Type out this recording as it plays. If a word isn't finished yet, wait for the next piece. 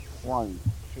1,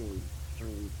 2, 3,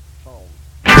 4.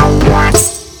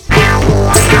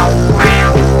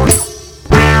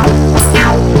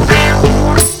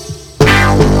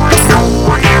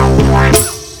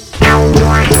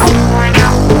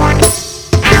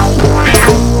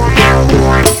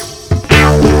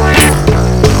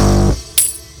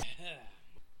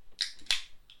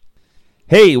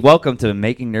 Hey, welcome to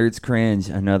Making Nerds Cringe,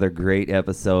 another great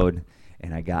episode,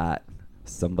 and I got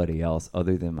somebody else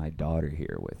other than my daughter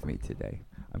here with me today.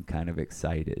 I'm kind of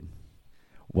excited.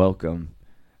 Welcome,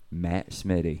 Matt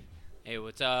Schmitty. Hey,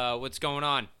 what's going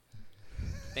on?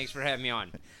 Thanks for having me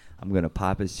on. I'm going to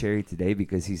pop his cherry today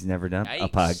because he's never done a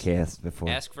podcast before.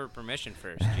 Ask for permission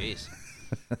first, jeez.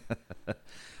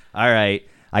 All right,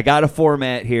 I got a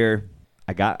format here.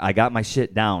 I got my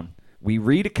shit down. We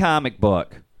read a comic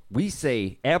book. We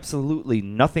say absolutely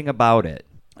nothing about it,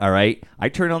 all right? I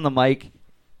turn on the mic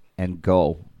and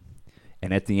go.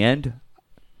 And at the end,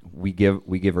 we give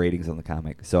ratings on the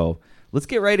comic. So let's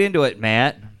get right into it,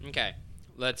 Matt. Okay,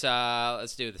 let's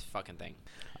do this fucking thing.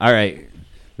 All right.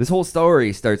 This whole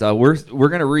story starts out, we're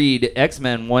going to read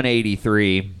X-Men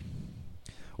 183.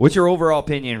 What's your overall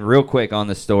opinion real quick on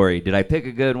the story? Did I pick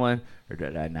a good one or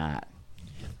did I not?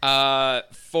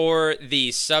 For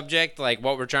the subject, like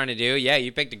what we're trying to do, yeah,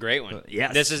 you picked a great one.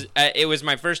 Yes. This is, it was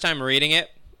my first time reading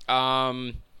it,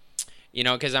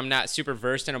 because I'm not super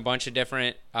versed in a bunch of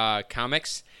different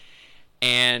comics,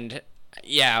 and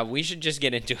yeah, we should just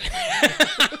get into it.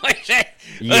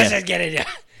 Let's just get into it.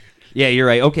 Yeah, you're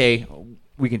right. Okay,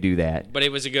 we can do that. But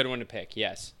it was a good one to pick,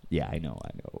 yes. Yeah, I know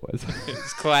it was.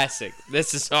 It's classic.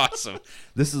 This is awesome.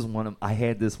 This is I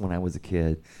had this when I was a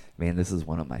kid. Man, this is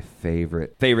one of my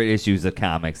favorite issues of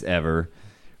comics ever.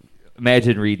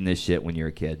 Imagine reading this shit when you're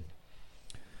a kid.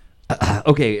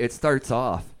 Okay, it starts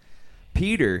off.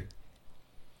 Peter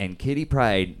and Kitty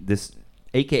Pryde, this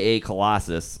a.k.a.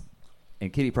 Colossus,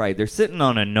 and Kitty Pryde, they're sitting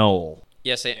on a knoll.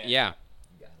 Yes, yeah.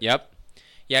 Yep.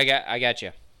 Yeah, I got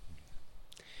you.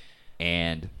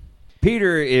 And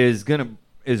Peter is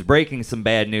breaking some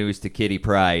bad news to Kitty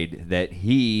Pryde that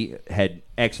he had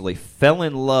actually fell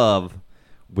in love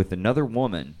with another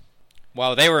woman.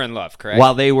 While they were in love, correct?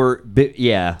 While they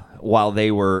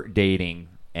were dating.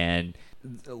 And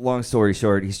long story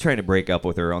short, he's trying to break up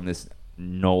with her on this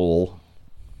knoll.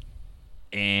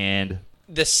 And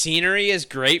the scenery is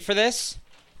great for this,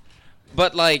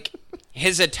 but like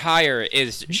his attire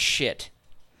is shit.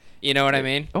 You know what I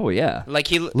mean? Oh yeah.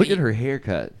 Like look at her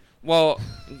haircut. Well,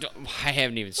 I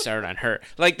haven't even started on her.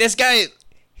 Like this guy,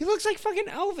 he looks like fucking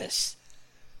Elvis.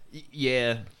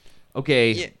 Yeah.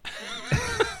 Okay. Yeah.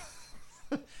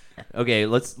 Okay,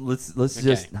 let's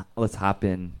hop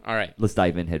in. All right. Let's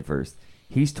dive in head first.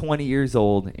 He's 20 years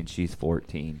old and she's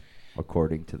 14,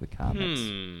 according to the comics.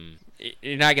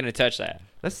 You're not going to touch that.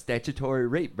 That's statutory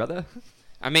rape, brother.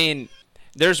 I mean,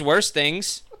 there's worse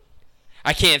things.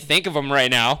 I can't think of them right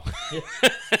now.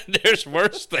 There's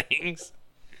worse things.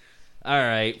 All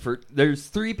right, there's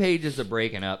 3 pages of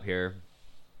breaking up here.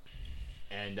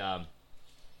 And I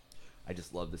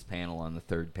just love this panel on the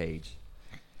 3rd page.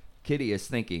 Kitty is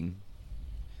thinking.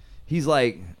 He's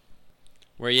like,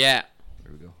 where you at?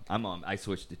 There we go. I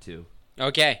switched to 2.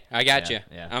 Okay, I got you.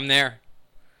 Yeah. I'm there.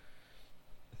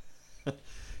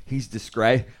 He's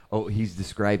describing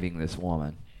this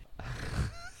woman. I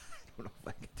don't know if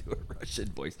I can do a Russian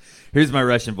voice. Here's my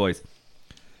Russian voice.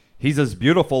 He's as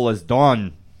beautiful as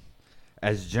dawn,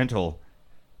 as gentle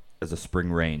as a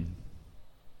spring rain.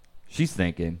 She's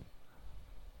thinking,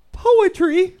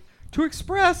 poetry to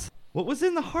express what was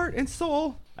in the heart and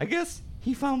soul. I guess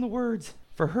he found the words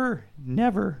for her,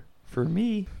 never for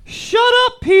me. Shut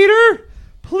up, Peter!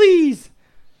 Please,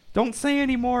 don't say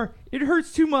any more. It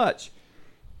hurts too much.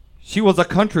 She was a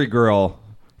country girl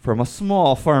from a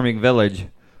small farming village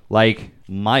like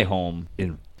my home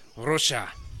in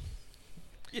Russia.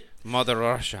 Mother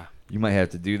Russia. You might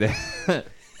have to do that.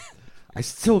 I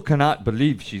still cannot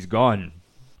believe she's gone.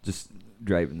 Just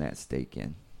driving that stake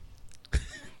in.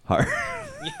 Hard.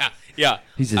 Yeah.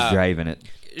 He's just driving it.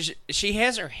 She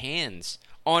has her hands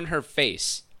on her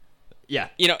face. Yeah.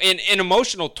 You know, in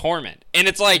emotional torment. And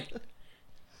it's like,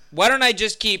 why don't I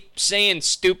just keep saying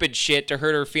stupid shit to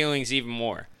hurt her feelings even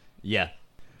more? Yeah.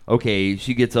 Okay,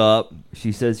 she gets up.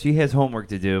 She says she has homework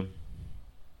to do.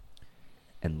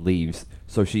 And leaves.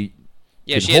 So she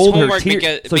has homework she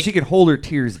can hold her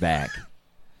tears back.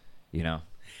 You know?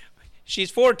 She's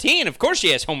 14. Of course she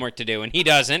has homework to do, and he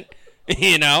doesn't.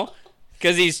 You know?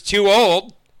 Because he's too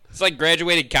old. It's like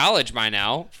graduated college by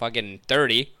now. Fucking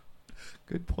 30.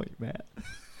 Good point, Matt.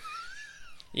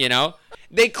 You know?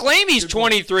 They claim he's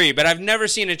 23, but I've never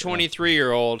seen a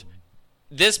 23-year-old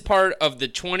this part of the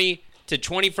 20 to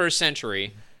 21st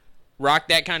century rock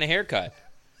that kind of haircut.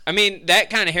 I mean, that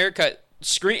kind of haircut,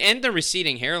 and the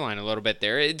receding hairline a little bit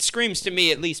there, it screams to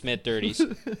me at least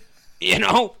mid-30s. You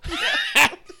know?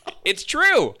 It's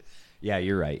true. Yeah,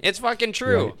 you're right. It's fucking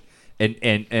true.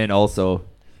 Right. And also,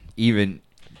 even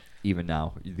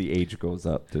now, the age goes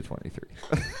up to 23.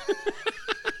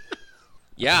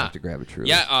 Yeah. I have to grab a true.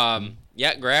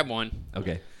 Yeah, grab one.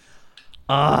 Okay.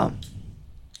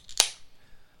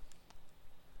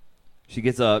 She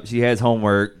gets up. She has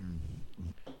homework.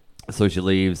 So she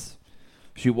leaves.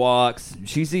 She walks.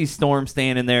 She sees Storm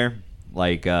standing there,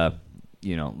 like,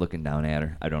 looking down at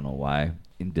her. I don't know why.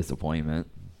 In disappointment.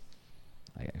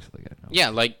 I actually got no. Yeah,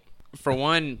 like, for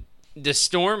one, does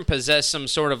Storm possess some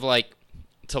sort of, like,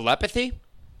 telepathy?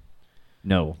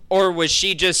 No. Or was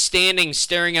she just standing,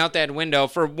 staring out that window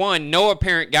for one, no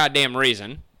apparent goddamn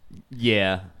reason?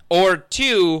 Yeah. Or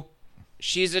two,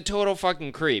 she's a total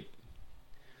fucking creep.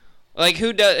 Like,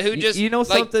 who just... You know like,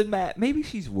 something, Matt? Maybe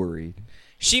she's worried.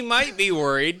 She might be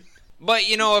worried. But,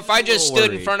 if I just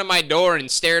stood in front of my door and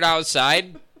stared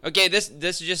outside... Okay, this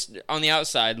is just on the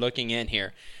outside looking in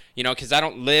here. Because I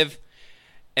don't live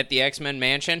at the X-Men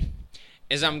mansion.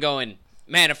 Is I'm going,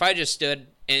 man, if I just stood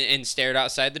and stared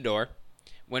outside the door...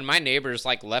 When my neighbors,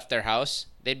 like, left their house,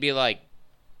 they'd be like,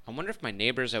 I wonder if my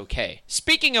neighbor's okay.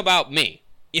 Speaking about me,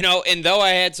 and though I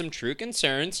had some true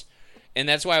concerns, and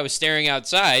that's why I was staring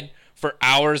outside for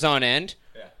hours on end,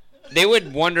 they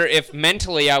would wonder if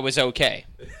mentally I was okay.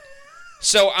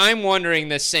 So I'm wondering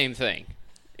the same thing.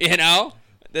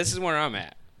 This is where I'm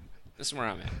at.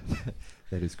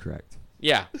 That is correct.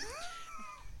 Yeah.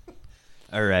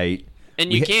 All right.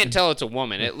 And you can't tell it's a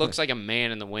woman. It looks like a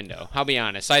man in the window. I'll be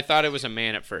honest. I thought it was a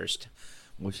man at first.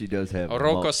 Well, she does have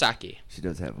Orokosaki. She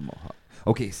does have a mohawk.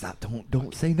 Okay, stop.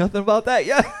 Don't say nothing about that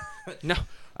yet. No.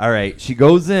 All right. She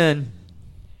goes in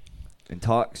and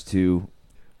talks to,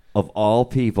 of all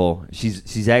people,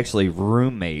 she's actually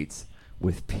roommates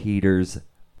with Peter's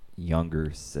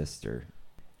younger sister.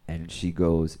 And she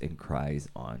goes and cries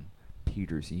on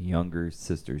Peter's younger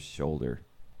sister's shoulder.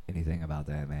 Anything about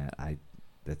that, Matt? I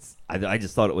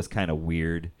just thought it was kind of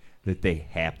weird that they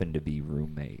happen to be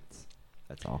roommates.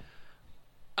 That's all.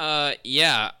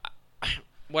 Yeah.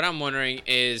 What I'm wondering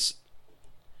is,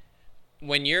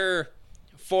 when you're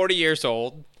 40 years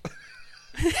old...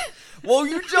 Whoa,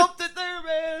 you jumped it there,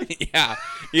 man!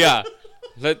 Yeah.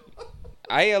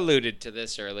 I alluded to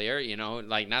this earlier,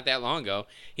 like not that long ago.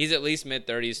 He's at least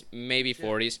mid-30s, maybe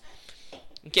 40s.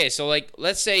 Okay, so, like,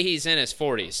 let's say he's in his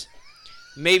 40s.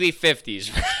 Maybe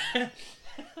 50s.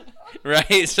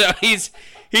 Right? So he's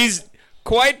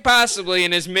quite possibly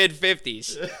in his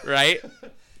mid-50s, right?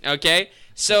 Okay?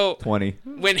 So 20.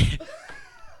 When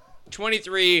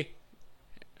 23,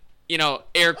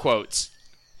 air quotes.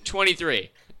 23,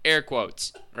 air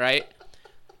quotes, right?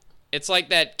 It's like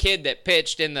that kid that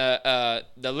pitched in the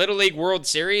Little League World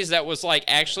Series that was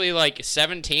actually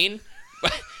 17.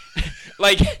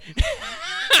 Like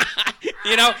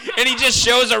and he just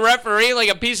shows a referee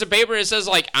a piece of paper that says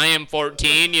I am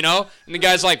 14, and the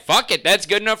guy's like, fuck it, that's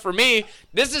good enough for me.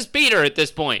 This is Peter at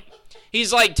this point.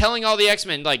 He's telling all the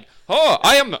X-Men oh,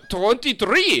 I am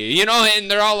 23,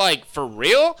 and they're all like, for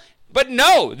real? But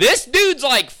no, this dude's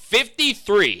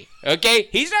 53, okay?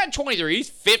 He's not 23, he's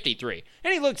 53.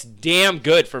 And he looks damn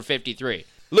good for 53.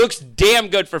 But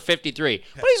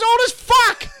he's old as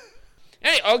fuck!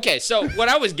 Okay, so what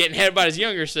I was getting at about his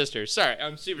younger sister. Sorry,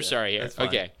 I'm super sorry here.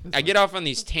 Okay, I get off on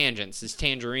these tangents, these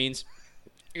tangerines.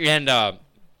 And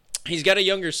he's got a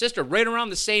younger sister right around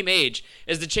the same age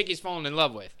as the chick he's fallen in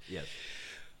love with. Yes.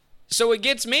 So what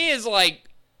gets me is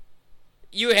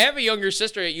you have a younger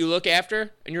sister that you look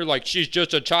after, and you're like, she's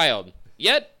just a child.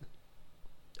 Yet,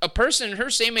 a person in her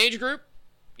same age group,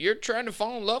 you're trying to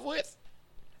fall in love with?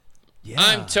 Yeah.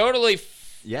 I'm totally...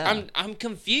 Yeah. I'm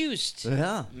confused.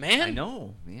 Yeah. Man. I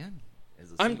know, man.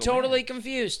 I'm totally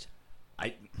confused.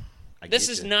 I This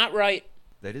is not right.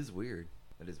 That is weird.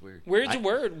 Weird's a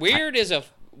word. Weird's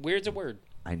a word.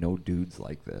 I know dudes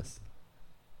like this.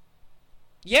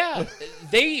 Yeah.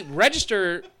 They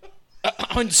register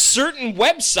on certain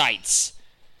websites.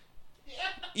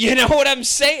 You know what I'm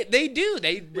saying? They do.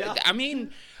 I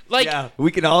mean... yeah, we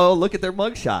can all look at their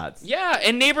mugshots. Yeah,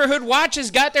 and Neighborhood Watch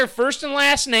has got their first and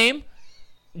last name.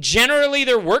 Generally,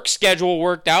 their work schedule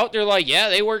worked out. They're like, yeah,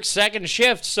 they work second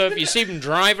shift, so if you see him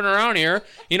driving around here,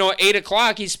 at 8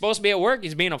 o'clock, he's supposed to be at work.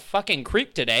 He's being a fucking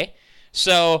creep today.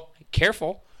 So,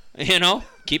 careful.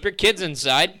 Keep your kids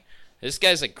inside. This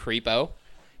guy's a creepo.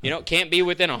 Can't be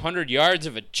within 100 yards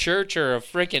of a church or a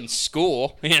freaking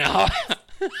school,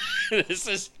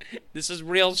 This is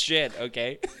real shit,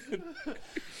 okay?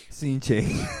 Scene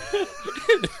change.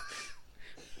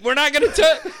 We're not gonna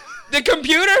touch the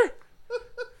computer.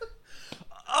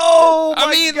 Oh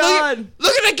my God!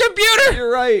 Look at the computer.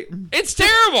 You're right. It's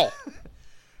terrible.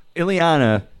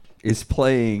 Ileana is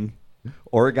playing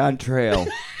Oregon Trail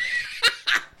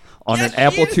on Yes, an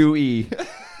Apple she is.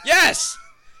 IIe.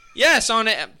 Yes, on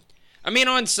it. I mean,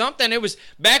 on something. It was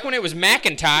back when it was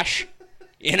Macintosh.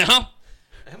 You know,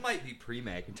 That might be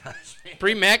pre-Macintosh.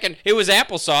 pre-Mac, and it was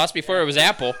applesauce before it was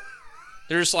Apple.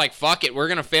 They're just like, fuck it, we're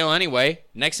gonna fail anyway.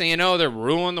 Next thing you know, they're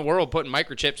ruling the world, putting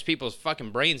microchips people's fucking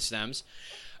brain stems.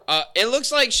 It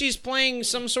looks like she's playing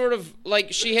some sort of,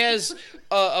 like, she has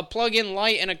a plug-in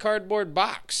light in a cardboard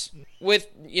box with,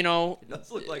 you know. It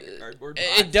does look like a cardboard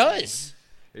box. It does.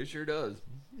 It sure does.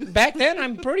 Back then,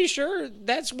 I'm pretty sure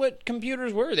that's what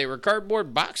computers were. They were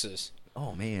cardboard boxes.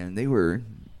 Oh man, they were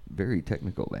very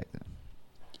technical back then.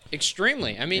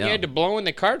 Extremely. I mean, Yeah. you had to blow in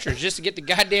the cartridge just to get the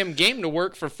goddamn game to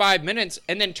work for 5 minutes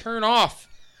and then turn off.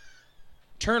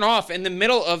 Turn off in the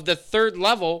middle of the third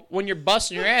level when you're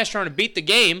busting your ass trying to beat the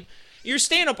game. You're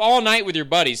staying up all night with your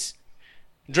buddies,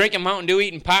 drinking Mountain Dew,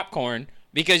 eating popcorn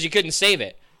because you couldn't save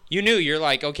it. You knew, you're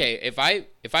like, okay, if I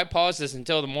pause this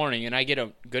until the morning and I get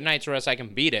a good night's rest, I can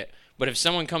beat it. But if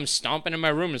someone comes stomping in my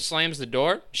room and slams the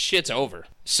door, shit's over.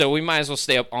 So we might as well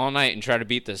stay up all night and try to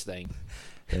beat this thing.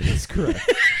 That is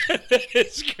correct.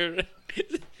 It's correct.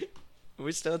 Are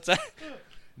we still outside?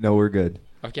 No, we're good.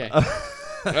 Okay. All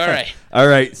right. All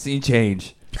right, scene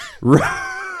change.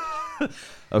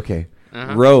 Okay.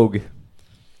 Uh-huh. Rogue.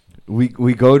 We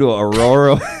go to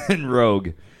Aurora and Rogue.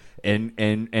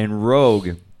 And Rogue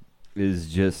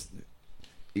is just,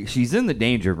 she's in the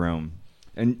danger room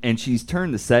and she's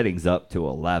turned the settings up to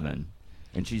 11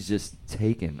 and she's just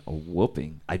taking a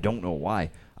whooping. I don't know why.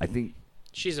 I think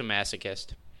She's a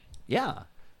masochist. yeah,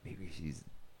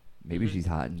 maybe she's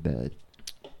hot in bed.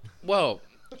 Well,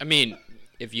 I mean,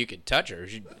 if you could touch her,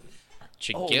 she'd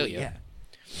kill you. Yeah.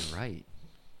 You're right.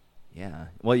 Yeah.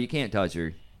 Well, you can't touch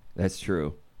her. That's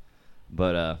true.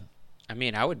 But I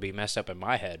mean, I would be messed up in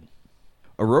my head.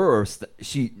 Aurora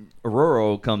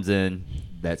comes in.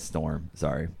 That's Storm.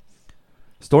 Sorry.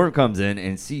 Storm comes in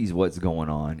and sees what's going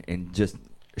on and just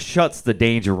shuts the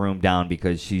danger room down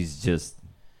because she's just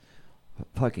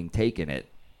fucking taking it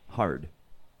hard.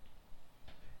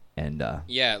 And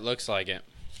Yeah, it looks like it.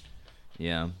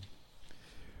 yeah.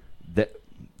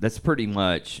 That's pretty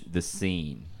much the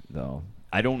scene, though.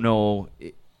 I don't know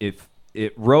if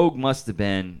Rogue must have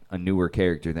been a newer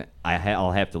character. That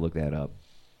I'll have to look that up.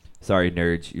 Sorry,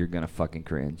 nerds, you're gonna fucking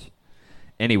cringe.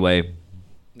 Anyway,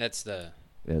 That's the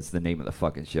name of the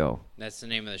fucking show.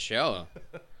 name of the show.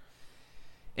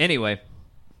 Anyway,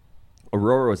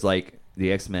 Aurora was like,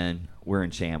 the X-Men, we're in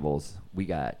shambles. We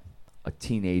got a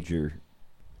teenager,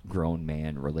 grown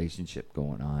man relationship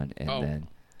going on, and Oh. then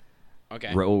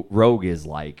Okay. Rogue is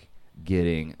like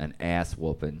getting an ass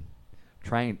whooping.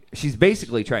 She's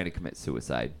basically trying to commit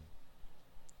suicide.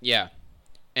 Yeah.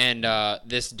 And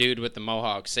this dude with the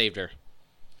mohawk saved her.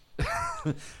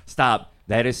 Stop.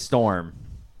 That is Storm.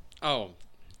 Oh,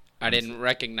 I didn't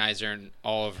recognize her in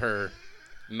all of her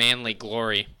manly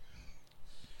glory.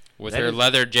 With That her is-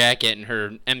 leather jacket and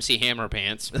her MC Hammer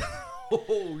pants.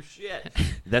 Oh shit.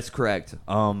 That's correct.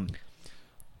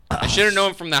 I should have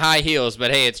known from the high heels,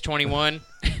 but hey, it's 21.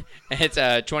 It's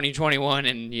 2021,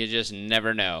 and you just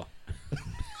never know.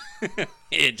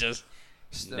 You just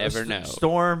never know.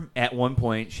 Storm at one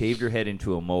point shaved her head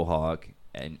into a mohawk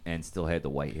and still had the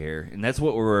white hair, and that's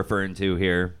what we're referring to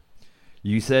here.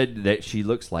 You said that she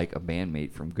looks like a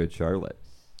bandmate from Good Charlotte.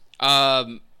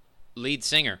 Lead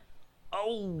singer.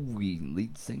 Oh,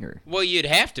 lead singer. Well, you'd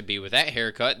have to be with that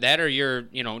haircut. That or you're,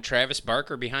 Travis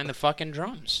Barker behind the fucking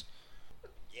drums.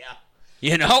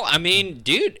 Yeah. I mean,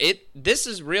 dude, this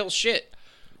is real shit.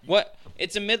 What?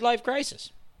 It's a midlife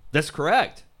crisis. That's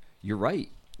correct. You're right.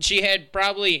 She had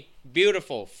probably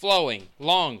beautiful, flowing,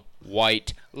 long,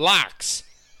 white locks.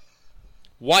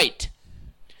 White.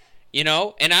 And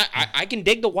I can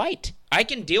dig the white. I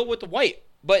can deal with the white.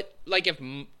 But, like, if,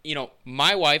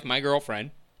 my wife, my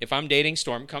girlfriend, if I'm dating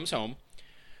Storm, comes home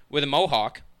with a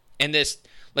mohawk and this,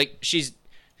 like, she's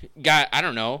got, I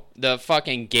don't know, the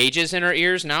fucking gauges in her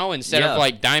ears now instead of,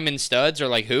 like, diamond studs or,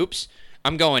 like, hoops,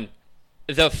 I'm going,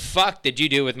 the fuck did you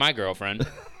do with my girlfriend?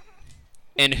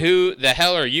 And who the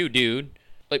hell are you, dude?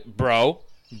 Like,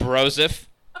 brosif,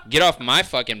 get off my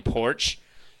fucking porch,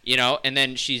 and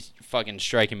then she's fucking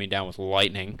striking me down with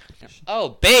lightning. Oh,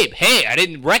 babe, hey, I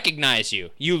didn't recognize you.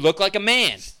 You look like a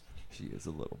man. She is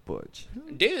a little butch.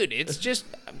 Dude, it's just,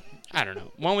 I don't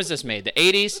know. When was this made? The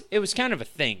 80s? It was kind of a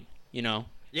thing,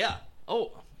 Yeah.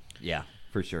 Oh. Yeah,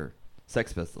 for sure.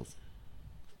 Sex Pistols.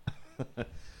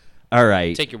 All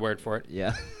right. Take your word for it.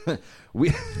 Yeah.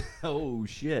 we. Oh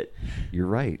shit. You're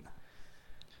right.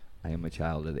 I am a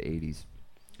child of the '80s.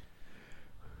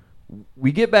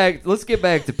 Let's get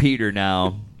back to Peter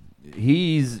now.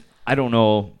 He's, I don't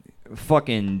know,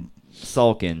 fucking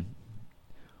sulking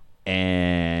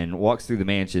and walks through the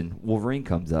mansion. Wolverine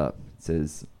comes up,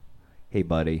 says, "Hey,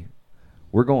 buddy,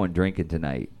 we're going drinking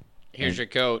tonight. Here's your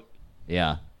coat."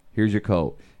 Yeah, here's your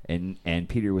coat. And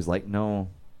Peter was like, "No,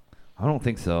 I don't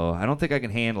think so. I don't think I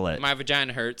can handle it." My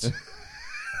vagina hurts.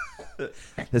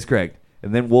 That's correct.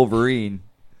 And then Wolverine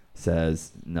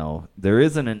says, "No, there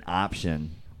isn't an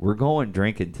option. We're going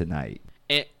drinking tonight."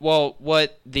 Well,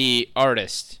 what the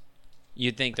artist,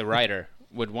 you'd think the writer,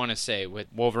 would want to say with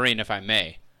Wolverine, if I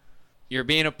may, you're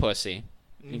being a pussy,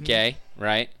 okay,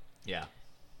 right? Yeah.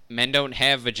 Men don't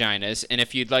have vaginas, and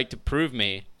if you'd like to prove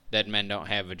me that men don't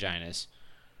have vaginas,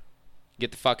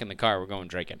 get the fuck in the car, we're going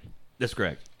drinking. That's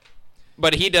correct.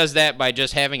 But he does that by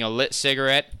just having a lit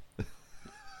cigarette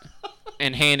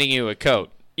and handing you a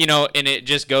coat. You know, and it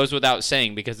just goes without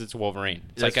saying because it's Wolverine.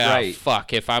 It's That's like, right.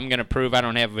 Fuck, if I'm going to prove I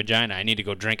don't have a vagina, I need to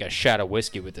go drink a shot of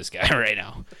whiskey with this guy right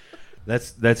now.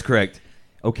 That's correct.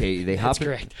 Okay, they hop. That's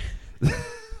correct.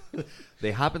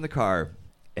 They hop in the car,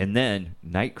 and then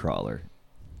Nightcrawler,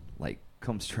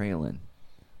 comes trailing,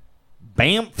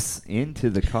 bamfs into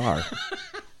the car.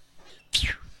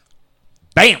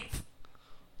 Bamf.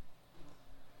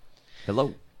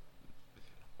 Hello.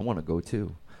 I want to go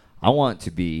too. I want to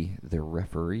be the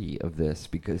referee of this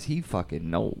because he fucking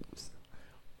knows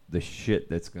the shit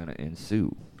that's gonna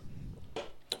ensue.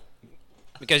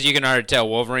 Because you can already tell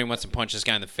Wolverine wants to punch this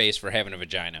guy in the face for having a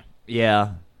vagina.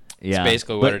 Yeah. It's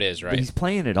basically what it is, right? But he's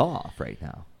playing it off right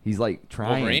now. He's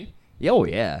trying. Wolverine? Oh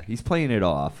yeah, he's playing it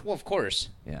off. Well, of course.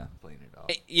 Yeah, playing it off.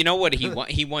 You know what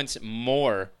he wants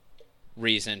more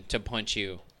reason to punch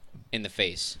you in the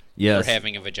face Yes. for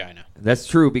having a vagina. That's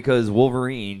true because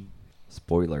Wolverine,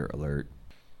 spoiler alert,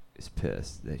 is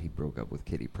pissed that he broke up with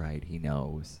Kitty Pryde. He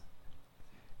knows,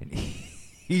 and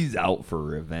he's out for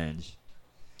revenge.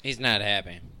 He's not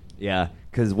happy. Yeah,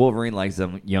 because Wolverine likes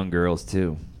them young girls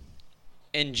too.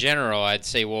 In general, I'd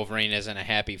say Wolverine isn't a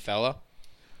happy fella.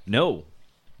 No,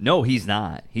 he's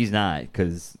not. He's not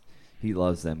because he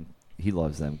loves them. He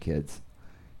loves them kids.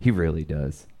 He really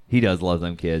does. He does love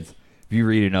them kids. If you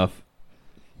read enough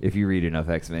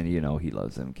X-Men, you know he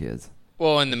loves them kids.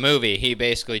 Well, in the movie, he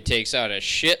basically takes out a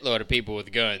shitload of people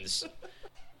with guns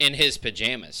in his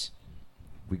pajamas.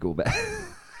 We go back.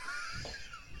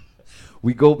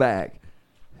 We go back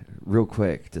real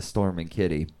quick to Storm and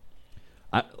Kitty.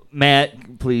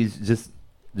 Matt, please just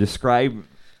describe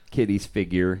Kitty's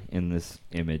figure in this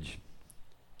image.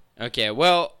 Okay,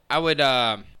 well, I would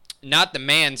not the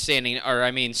man standing, or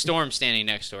I mean Storm standing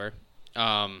next to her.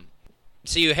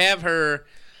 So you have her.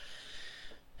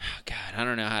 Oh God, I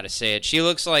don't know how to say it. She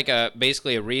looks like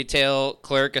basically a retail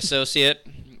clerk associate.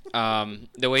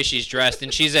 The way she's dressed,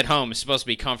 and she's at home. It's supposed to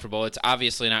be comfortable. It's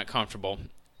obviously not comfortable.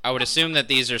 I would assume that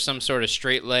these are some sort of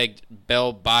straight-legged,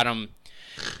 bell-bottom,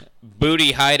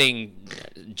 booty-hiding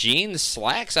jeans,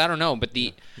 slacks. I don't know, but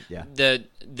the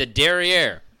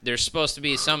derriere. There's supposed to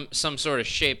be some sort of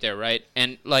shape there, right?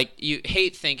 And you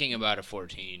hate thinking about a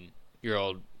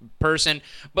 14-year-old person,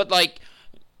 but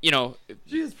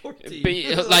She is 14.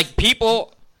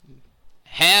 People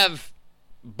have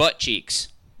butt cheeks.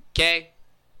 Okay,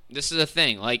 this is a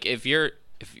thing. If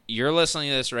you're listening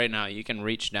to this right now, you can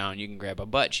reach down, you can grab a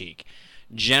butt cheek.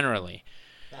 Generally,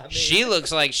 she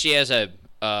looks like she has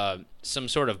some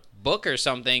sort of book or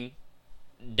something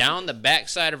down the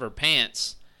backside of her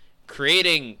pants,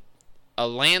 creating a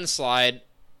landslide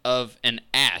of an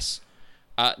ass.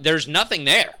 There's nothing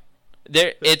there.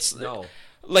 It's No.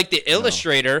 The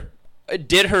illustrator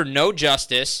did her no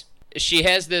justice. She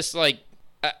has this I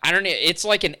don't know. It's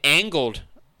like an angled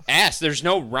ass. There's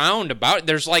no round about it.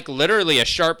 There's literally a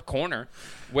sharp corner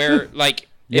where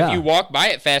Yeah. if you walk by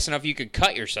it fast enough, you could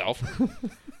cut yourself.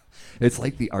 It's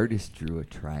like the artist drew a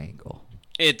triangle.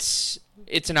 It's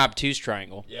an obtuse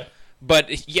triangle. Yeah.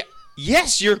 But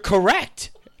yes, you're correct.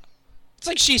 It's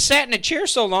like she sat in a chair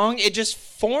so long, it just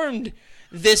formed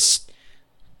this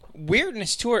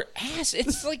weirdness to her ass.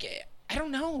 It's I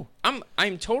don't know.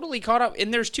 I'm totally caught up.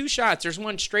 And there's two shots. There's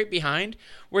one straight behind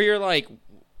where you're like,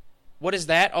 what is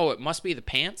that? Oh, it must be the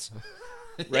pants.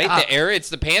 Right? Yeah. The air, it's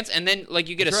the pants. And then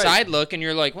you get That's a right. side look and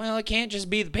you're like, well, it can't just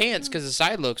be the pants because the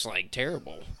side looks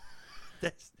terrible.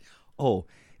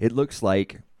 It looks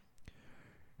like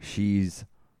she's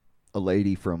a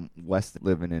lady from West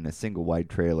living in a single wide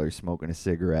trailer smoking a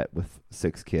cigarette with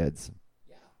 6 kids.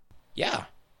 Yeah.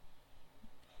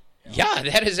 Yeah,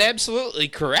 that is absolutely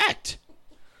correct.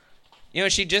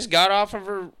 She just got off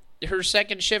of her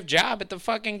second shift job at the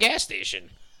fucking gas station.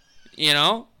 You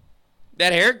know?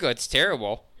 That haircut's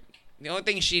terrible. The only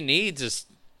thing she needs is,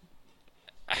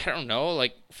 I don't know,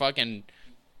 like fucking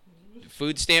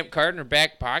food stamp card in her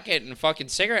back pocket and a fucking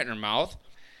cigarette in her mouth.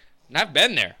 And I've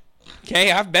been there.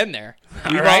 Okay, I've been there.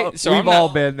 We've all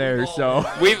been there, so.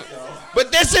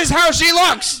 But this is how she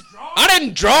looks. I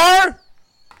didn't draw her.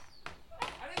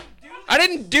 I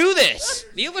didn't do this.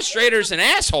 The illustrator's an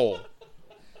asshole.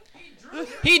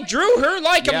 He drew her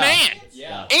like a man.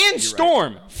 Yeah. And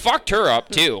Storm fucked her up,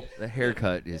 too. The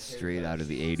haircut is straight out of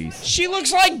the 80s. She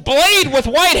looks like Blade with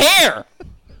white hair.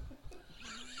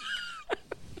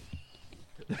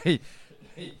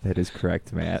 That is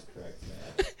correct, Matt.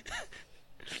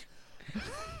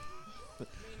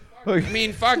 I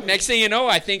mean, fuck, next thing you know,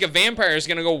 I think a vampire is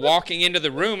going to go walking into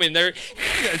the room and they're,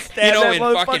 and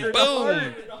fucking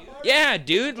boom. Yeah,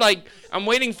 dude, like, I'm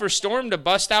waiting for Storm to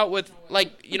bust out with,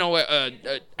 like, you know, a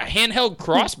handheld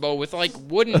crossbow with, like,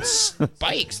 wooden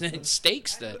spikes and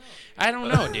stakes. I don't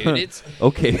know, dude. It's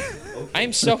okay.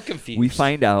 I'm so confused. We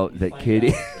find out that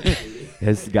Kitty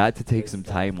has got to take some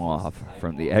time off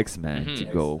from the X-Men to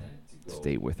go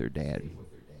stay with her dad.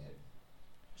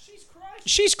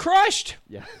 She's crushed.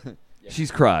 Yeah.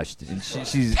 She's crushed, and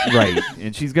she's right,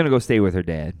 and she's going to go stay with her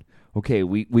dad. Okay,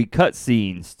 we cut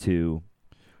scenes to,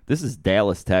 this is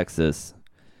Dallas, Texas,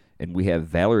 and we have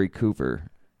Valerie Cooper.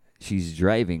 She's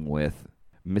driving with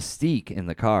Mystique in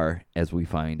the car, as we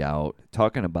find out,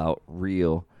 talking about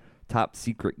real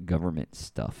top-secret government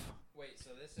stuff.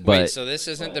 Wait, so this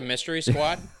isn't the Mystery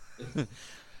Squad?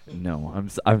 No,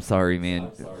 I'm sorry,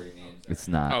 man. It's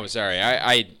not. Oh, sorry.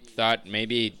 I thought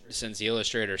maybe since the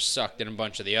illustrator sucked in a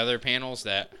bunch of the other panels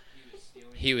that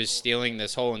he was stealing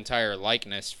this whole entire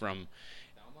likeness from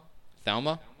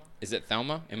Thelma. Is it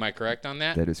Thelma? Am I correct on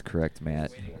that? That is correct,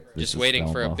 Matt. Just waiting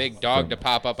for a big dog to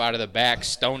pop up out of the back,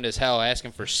 stoned as hell,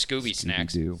 asking for Scooby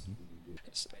snacks.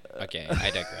 Okay, I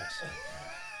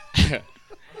digress.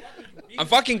 I'm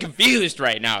fucking confused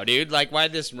right now, dude. Like, why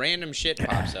this random shit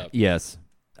pops up. Yes,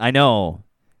 I know.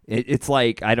 It's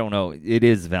like, I don't know. It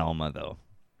is Velma, though.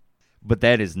 But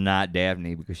that is not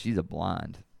Daphne because she's a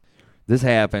blonde. This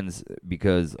happens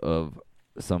because of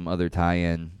some other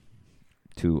tie-in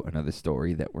to another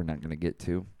story that we're not going to get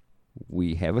to.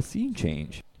 We have a scene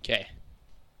change. Okay.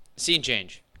 Scene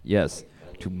change. Yes.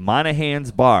 To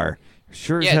Monahan's Bar.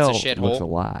 Sure as hell it's a looks shithole. a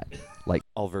lot like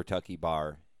Ulvertucky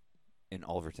Bar in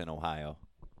Ulverton, Ohio.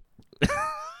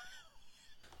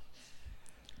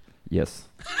 Yes.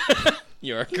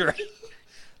 You are correct.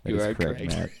 That You is are correct,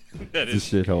 correct. Matt. That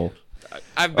It's a shithole.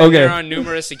 I've been Okay. there on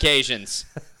numerous occasions.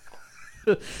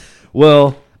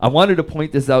 Well, I wanted to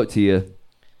point this out to you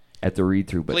at the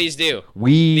read-through, but Please do.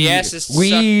 we The asses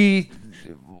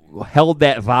held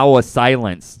that vow of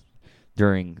silence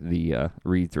during the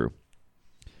read-through.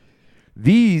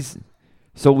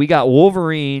 So we got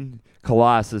Wolverine,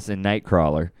 Colossus, and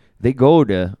Nightcrawler. They go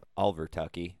to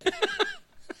Ulvertucky.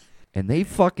 and they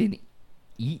fucking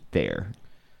eat there.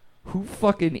 Who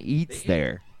fucking eats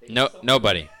there? No,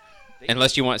 nobody.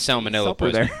 Unless you want salmonella Supper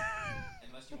poisoning. there.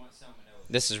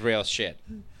 This is real shit.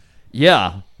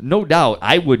 Yeah, no doubt.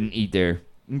 I wouldn't eat there.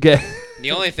 Okay.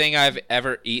 The only thing I've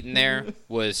ever eaten there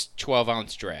was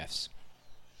 12-ounce drafts.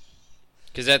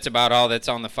 Because that's about all that's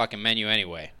on the fucking menu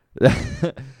anyway.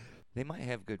 They might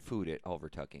have good food at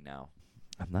Ulvertucky now.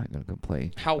 I'm not going to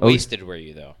complain. How wasted were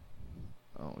you, though?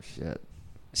 Oh, shit.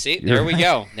 See, there we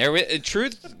go.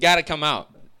 Truth got to come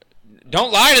out.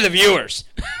 Don't lie to the viewers.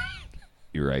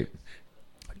 You're right.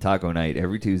 Taco night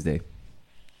every Tuesday.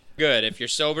 Good. If you're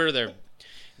sober, they're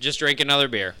just drink another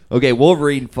beer. Okay,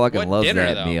 Wolverine fucking What loves dinner,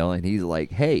 that though? meal, and he's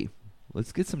like, hey,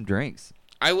 let's get some drinks.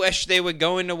 I wish they would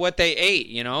go into what they ate,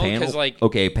 you know? Because,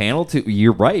 Okay, panel 2.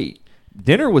 You're right.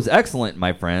 Dinner was excellent,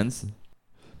 my friends.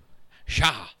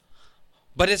 Shah.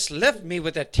 But it's left me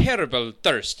with a terrible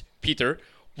thirst. Peter,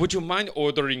 would you mind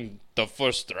ordering the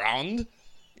first round?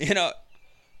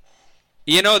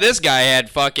 You know this guy had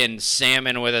fucking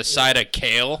salmon with a side of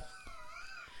kale.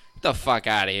 Get the fuck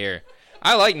out of here.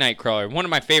 I like Nightcrawler, one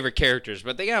of my favorite characters,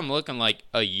 but they got him looking like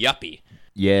a yuppie.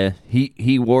 Yeah,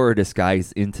 he wore a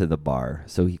disguise into the ar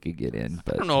so he could get in.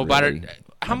 But I don't know about it.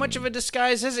 How much of a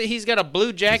disguise is it? He's got a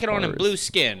blue jacket on and blue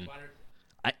skin.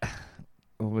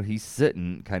 Well, he's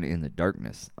sitting kind of in the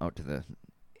darkness out to the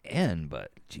end,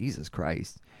 but Jesus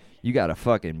Christ. You got a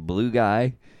fucking blue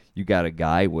guy. You got a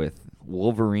guy with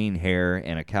Wolverine hair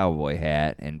and a cowboy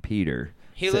hat, and Peter.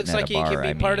 He looks like he could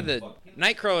be part of the...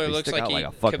 Nightcrawler They looks stick like out he like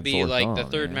a fucking could be sore like the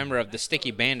thumb, third man. member of the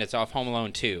Sticky Bandits off Home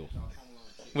Alone 2.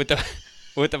 With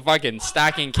the fucking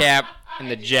stocking cap and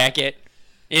the jacket,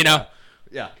 you know?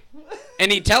 Yeah.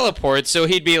 And he teleports, so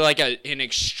he'd be like an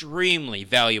extremely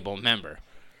valuable member.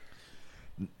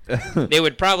 They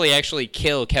would probably actually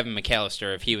kill Kevin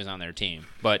McAllister if he was on their team.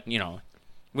 But, we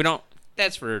don't.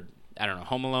 That's for, I don't know,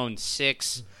 Home Alone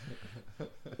 6.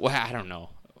 Well, I don't know.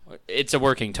 It's a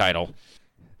working title.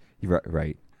 You're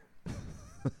right.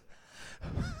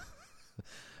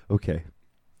 Okay.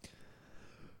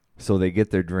 So they get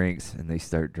their drinks and they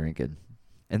start drinking.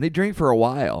 And they drink for a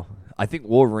while. I think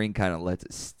Wolverine kind of lets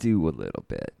it stew a little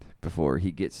bit before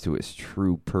he gets to his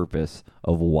true purpose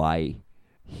of why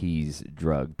he's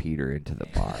drugged Peter into the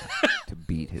bar to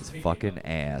beat his fucking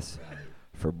ass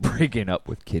for breaking up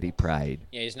with Kitty Pryde.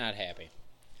 Yeah, he's not happy.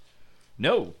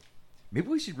 No. Maybe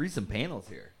we should read some panels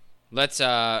here. Let's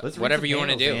read whatever some you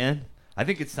want to panels, do. Man. I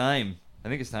think it's time.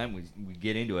 We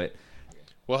get into it.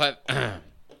 We'll have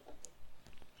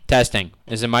testing.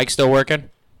 Is the mic still working?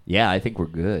 Yeah, I think we're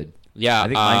good. Yeah. I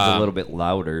think mine's a little bit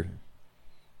louder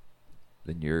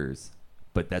than yours.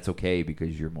 But that's okay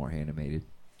because you're more animated.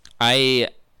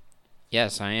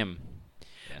 Yes, I am.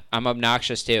 Yeah. I'm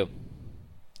obnoxious too.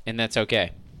 And that's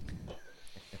okay.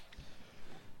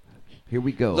 Here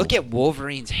we go. Look at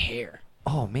Wolverine's hair.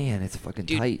 Oh, man, it's fucking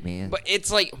Dude, tight, man. But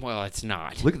it's like, well, it's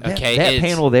not. Look at that. Okay? That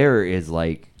panel there is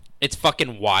like... It's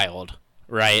fucking wild,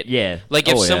 right? Yeah. Like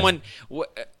if yeah. someone...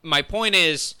 my point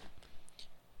is,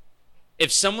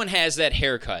 if someone has that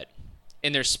haircut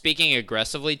and they're speaking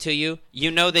aggressively to you, you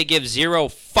know they give zero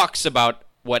fucks about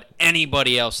what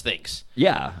anybody else thinks.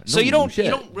 Yeah. So you don't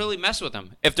really mess with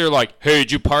them. If they're like, "Hey,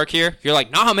 did you park here?" You're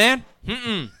like, "Nah, man.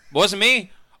 Wasn't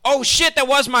me." "Oh shit, that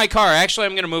was my car. Actually,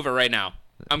 I'm going to move it right now.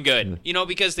 I'm good."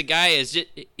 Because the guy is just,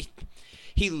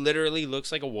 he literally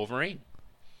looks like a Wolverine.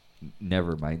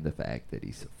 Never mind the fact that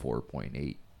he's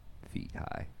 4.8 feet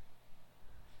high.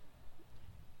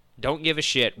 Don't give a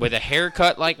shit with a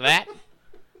haircut like that.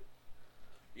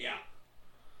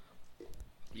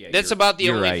 Yeah, that's about the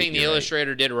only thing the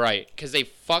illustrator did right, because they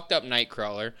fucked up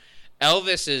Nightcrawler.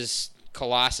 Elvis is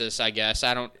Colossus, I guess.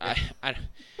 I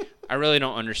really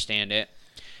don't understand it.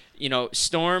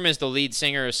 Storm is the lead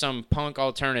singer of some punk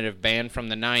alternative band from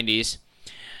the 90s.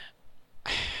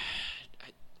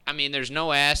 I mean, there's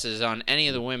no asses on any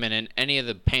of the women in any of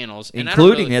the panels.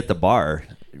 Including at the bar.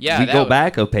 Yeah, we go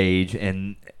back a page,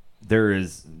 and there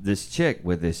is this chick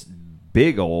with this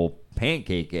big old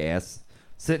pancake ass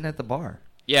sitting at the bar.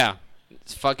 Yeah,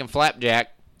 it's fucking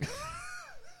flapjack.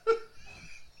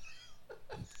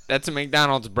 That's a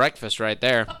McDonald's breakfast right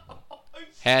there.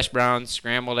 Hash browns,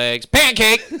 scrambled eggs,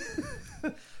 pancake.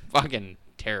 Fucking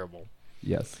terrible.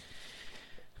 Yes.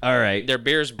 All right. Their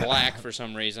beer's black for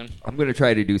some reason. I'm going to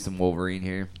try to do some Wolverine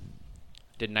here.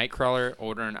 Did Nightcrawler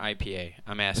order an IPA?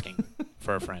 I'm asking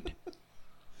for a friend.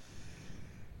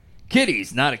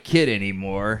 Kitty's not a kid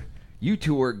anymore. You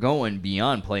two are going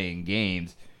beyond playing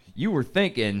games. You were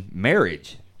thinking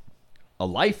marriage, a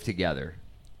life together.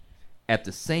 At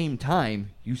the same time,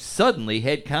 you suddenly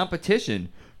had competition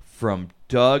from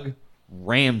Doug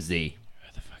Ramsey.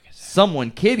 Who the fuck is that?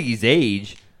 Someone Kitty's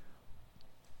age,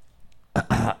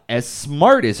 as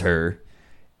smart as her,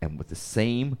 and with the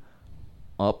same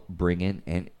upbringing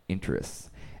and interests.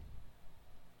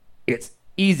 It's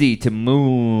easy to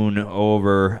moon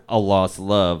over a lost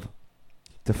love,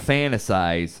 to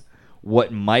fantasize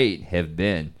what might have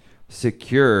been,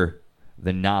 secure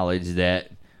the knowledge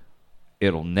that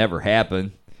it'll never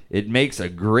happen. It makes a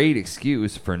great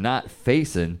excuse for not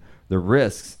facing the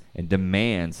risks and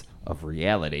demands of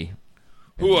reality.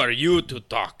 Who are you to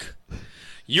talk?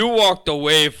 You walked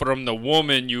away from the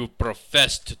woman you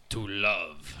professed to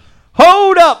love.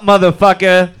 Hold up,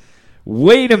 motherfucker!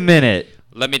 Wait a minute.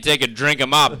 Let me take a drink of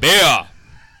my beer.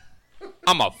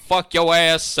 I'ma fuck your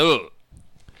ass up.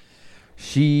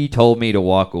 She told me to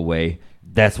walk away.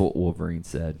 That's what Wolverine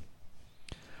said.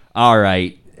 All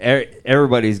right.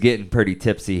 Everybody's getting pretty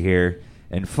tipsy here.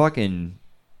 And fucking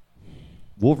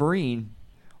Wolverine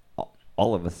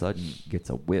all of a sudden gets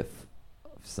a whiff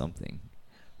of something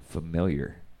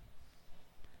familiar.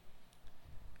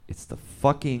 It's the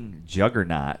fucking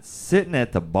Juggernaut sitting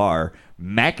at the bar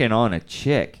macking on a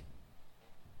chick.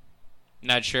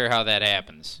 Not sure how that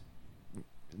happens.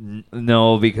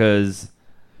 No, because...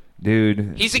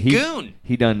 Dude, he's a goon.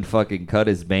 He done fucking cut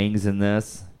his bangs in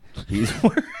this.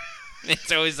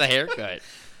 It's always a haircut.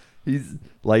 He's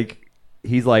like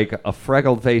a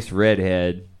freckled faced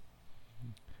redhead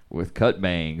with cut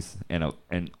bangs and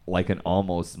like an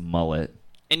almost mullet.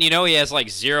 And he has like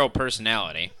zero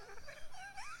personality.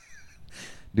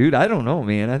 Dude, I don't know,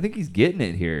 man. I think he's getting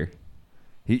it here.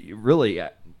 He really,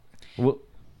 well,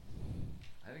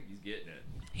 I think he's getting it.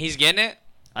 He's getting it?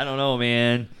 I don't know,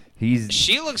 man.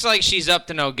 She looks like she's up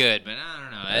to no good, but I don't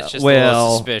know. That's just a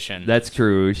little suspicion. That's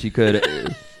true. She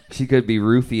could be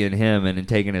roofing him and then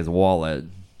taking his wallet.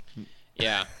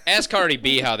 Yeah. Ask Cardi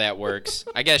B how that works.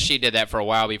 I guess she did that for a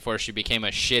while before she became a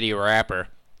shitty rapper.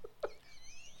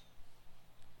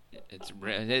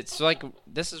 It's like,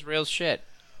 this is real shit.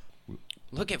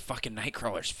 Look at fucking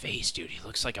Nightcrawler's face, dude. He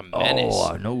looks like a menace.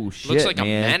 Oh, no shit, Looks like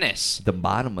man. a menace. The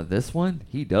bottom of this one?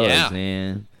 He does,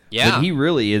 man. Yeah. But he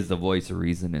really is the voice of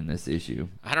reason in this issue.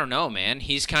 I don't know, man.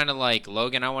 He's kind of like,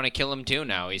 Logan, I want to kill him too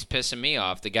now. He's pissing me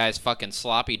off. The guy's fucking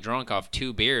sloppy drunk off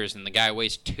 2 beers, and the guy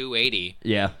weighs 280.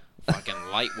 Yeah. Fucking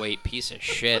lightweight piece of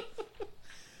shit.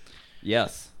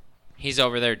 Yes. He's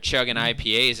over there chugging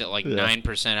IPAs at like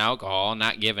 9% alcohol,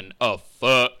 not giving a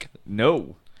fuck.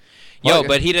 No. Yo,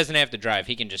 but he doesn't have to drive.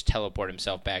 He can just teleport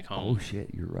himself back home. Oh,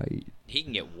 shit, you're right. He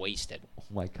can get wasted. Oh,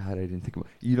 my God, I didn't think about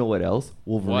it. You know what else?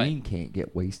 Wolverine can't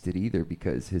get wasted either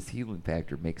because his healing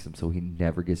factor makes him so he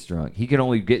never gets drunk. He can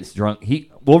only get drunk.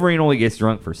 Wolverine only gets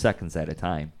drunk for seconds at a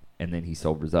time, and then he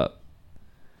sobers up.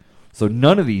 So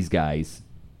none of these guys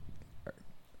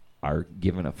are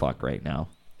giving a fuck right now,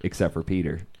 except for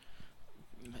Peter.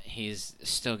 He's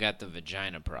still got the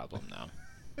vagina problem,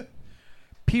 though.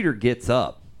 Peter gets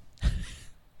up,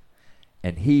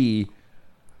 and he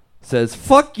says,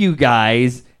 "Fuck you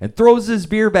guys," and throws his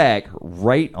beer back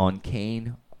right on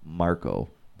Kane Marco,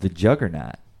 the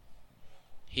Juggernaut.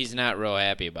 He's not real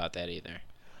happy about that either.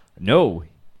 No.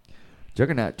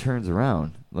 Juggernaut turns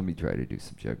around. Let me try to do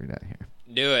some Juggernaut here.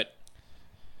 Do it.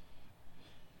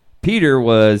 Peter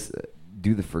was,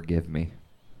 do the forgive me.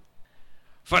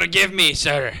 Forgive me,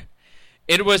 sir.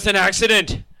 It was an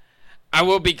accident. I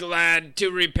will be glad to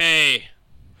repay.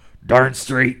 Darn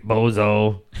straight,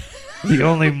 bozo. The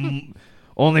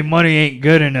only money ain't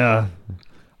good enough.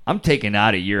 I'm taking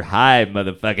out of your hive,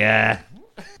 motherfucker.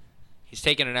 He's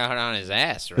taking it out on his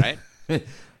ass, right?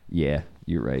 Yeah,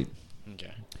 you're right.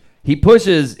 Okay. He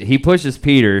pushes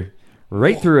Peter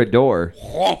right through a door.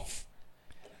 Humph.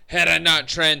 Had I not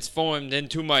transformed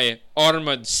into my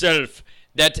armored self,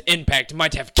 that impact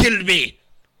might have killed me.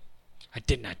 I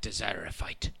did not desire a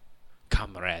fight,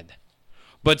 comrade.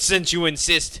 But since you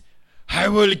insist, I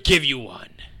will give you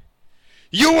one.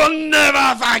 You will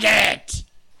never forget!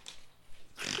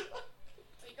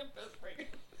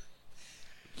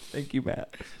 Thank you,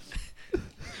 Matt.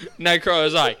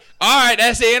 Nightcrawler's like, alright,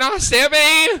 that's it, I'll step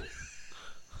in.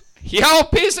 Y'all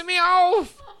pissing me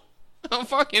off. I'm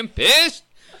fucking pissed.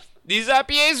 These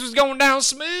IPAs was going down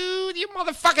smooth. You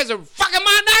motherfuckers are fucking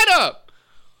my night up.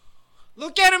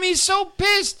 Look at him, he's so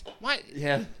pissed. Why?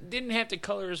 Yeah. Didn't have to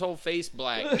color his whole face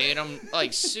black, dude. I'm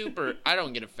like super. I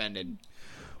don't get offended.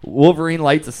 Wolverine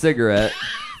lights a cigarette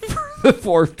for the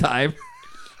 4th time.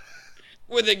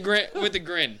 With a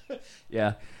grin.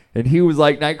 Yeah. And he was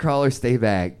like, Nightcrawler, stay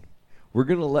back. We're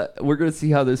gonna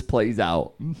see how this plays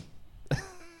out.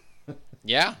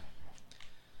 Yeah.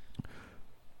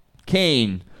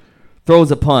 Kane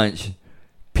throws a punch.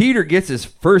 Peter gets his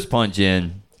first punch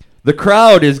in. The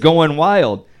crowd is going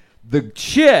wild. The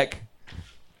chick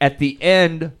at the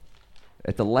end,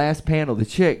 at the last panel, the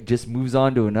chick just moves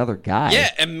on to another guy.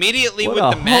 Yeah, immediately What with a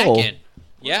the hoe. mannequin.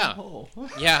 Yeah.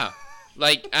 Yeah.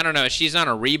 Like, I don't know, she's on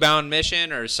a rebound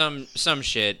mission or some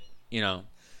shit, you know.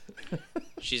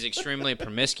 She's extremely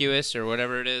promiscuous or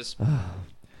whatever it is.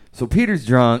 So Peter's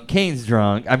drunk. Kane's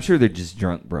drunk. I'm sure they're just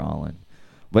drunk brawling.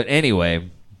 But anyway,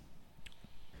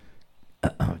 I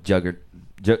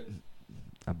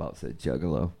about said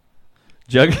juggalo.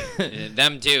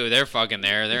 Them too, they're fucking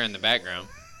there. They're in the background.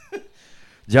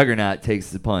 Juggernaut takes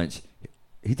the punch.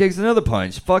 He takes another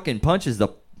punch. Fucking punches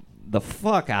the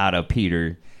fuck out of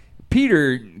Peter.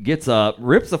 Peter gets up,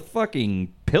 rips a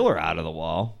fucking pillar out of the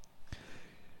wall.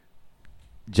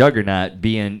 Juggernaut,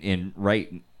 being in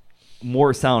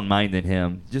more sound mind than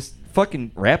him, just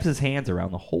fucking wraps his hands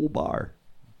around the whole bar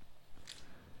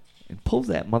and pulls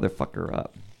that motherfucker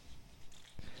up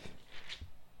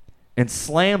and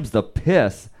slams the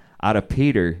piss out of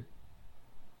Peter.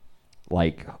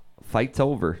 Like, fight's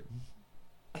over.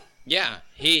 Yeah,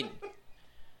 he,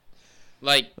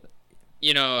 like,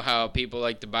 you know how people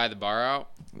like to buy the bar out?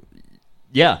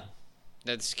 Yeah.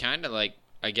 That's kind of like,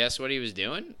 I guess, what he was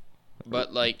doing,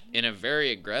 but like in a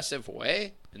very aggressive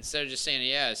way. Instead of just saying,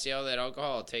 yeah, see all that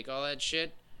alcohol, I'll take all that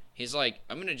shit. He's like,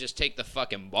 I'm going to just take the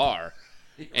fucking bar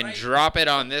and drop it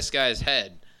on this guy's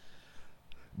head.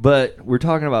 But we're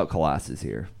talking about Colossus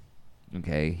here.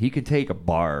 Okay? He could take a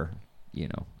bar,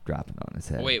 drop it on his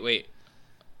head. Wait.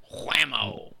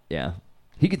 Whammo. Yeah.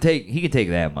 He could take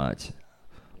that much.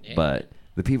 Yeah. But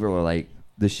the people are like,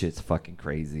 this shit's fucking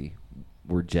crazy.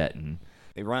 We're jetting.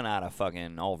 They run out of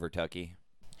fucking Oliver Tucky.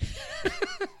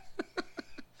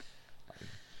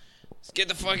 Let's get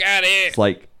the fuck out of here. It's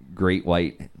like Great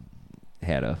White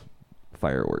had a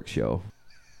fireworks show.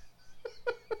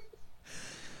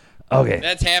 Okay.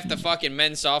 That's half the fucking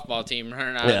men's softball team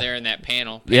running out of there in that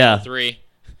panel. Yeah. 3.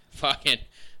 Fucking,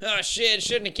 oh shit,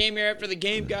 shouldn't have came here after the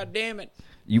game, god damn it.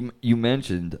 You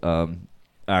mentioned, all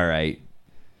right,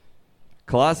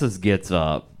 Colossus gets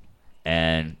up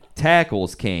and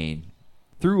tackles Kane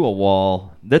through a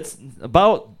wall. That's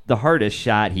about the hardest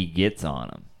shot he gets on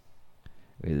him.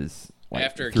 Is like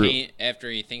after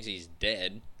he thinks he's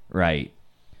dead. Right.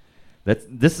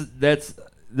 This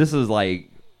is like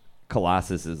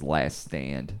Colossus's last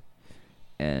stand,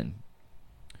 and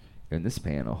in this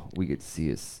panel we get to see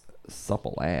his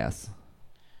supple ass.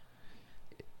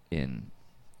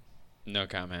 No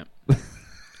comment.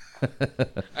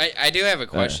 I do have a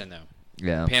question though.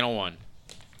 Yeah. Panel 1.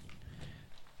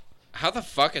 How the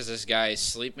fuck is this guy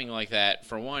sleeping like that?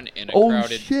 For one, in a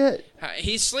crowded. Oh shit!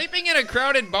 He's sleeping in a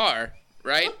crowded bar,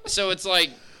 right? So it's like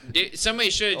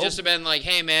somebody should have just have been like,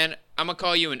 "Hey man, I'm gonna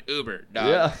call you an Uber, dog.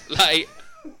 Yeah. Like,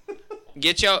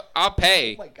 I'll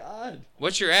pay. Oh my god!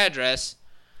 What's your address?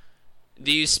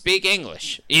 Do you speak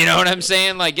English? You know what I'm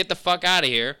saying? Like, get the fuck out of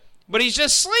here." But he's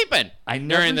just sleeping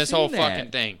during this whole fucking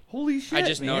thing. Holy shit! I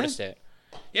just man. noticed it.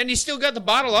 Yeah, and he still got the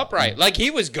bottle upright. Like, he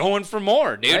was going for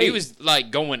more, dude. Right. He was,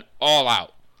 like, going all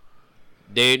out.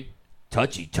 Dude.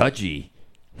 Touchy.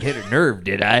 Hit a nerve,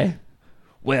 did I?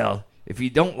 Well, if you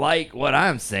don't like what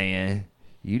I'm saying,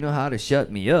 you know how to shut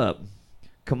me up.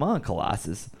 Come on,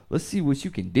 Colossus. Let's see what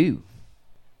you can do.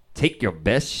 Take your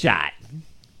best shot.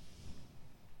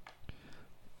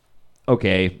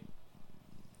 Okay.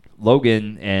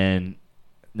 Logan and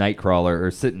Nightcrawler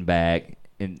are sitting back,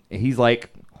 and he's like,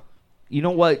 you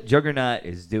know what? Juggernaut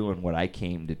is doing what I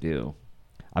came to do.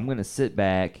 I'm going to sit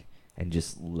back and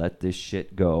just let this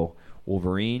shit go.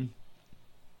 Wolverine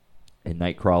and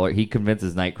Nightcrawler, he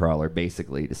convinces Nightcrawler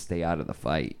basically to stay out of the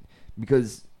fight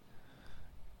because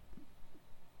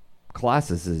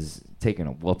Colossus is taking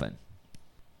a whooping.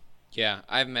 Yeah,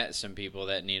 I've met some people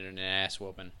that needed an ass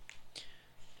whooping.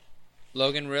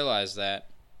 Logan realized that.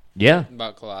 Yeah.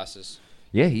 About Colossus.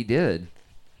 Yeah, he did.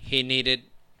 He needed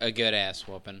a good ass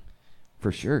whooping.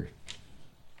 For sure.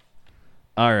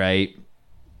 All right.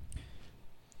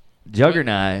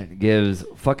 Juggernaut gives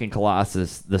fucking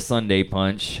Colossus the Sunday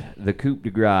punch, the coup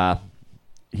de grace.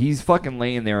 He's fucking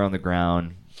laying there on the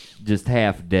ground, just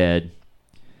half dead.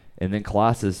 And then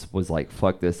Colossus was like,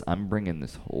 fuck this. I'm bringing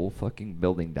this whole fucking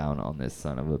building down on this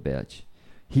son of a bitch.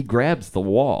 He grabs the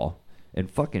wall and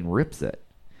fucking rips it.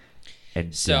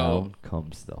 And down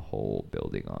comes the whole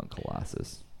building on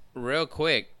Colossus. Real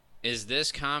quick, is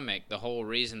this comic the whole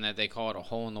reason that they call it a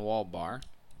hole-in-the-wall bar?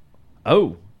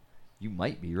 Oh, you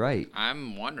might be right.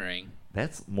 I'm wondering.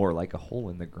 That's more like a hole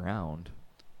in the ground.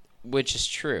 Which is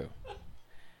true.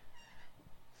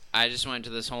 I just went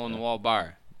to this hole-in-the-wall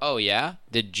bar. Oh, yeah?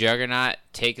 Did Juggernaut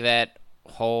take that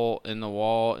hole in the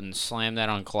wall and slam that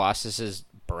on Colossus's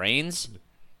brains?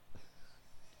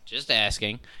 Just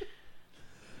asking.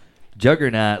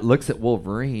 Juggernaut looks at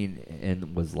Wolverine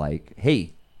and was like,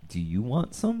 hey, do you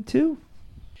want some too?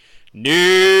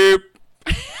 Nope.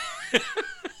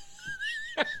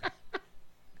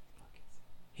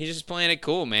 He's just playing it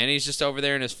cool, man. He's just over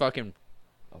there in his fucking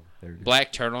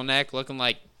black turtleneck looking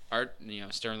like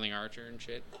Sterling Archer and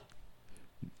shit.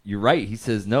 You're right. He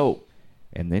says no.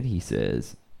 And then he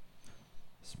says,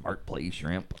 smart play,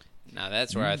 shrimp. Now,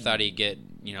 that's where I thought he'd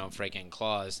get, freaking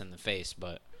claws in the face,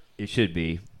 but... It should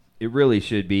be. It really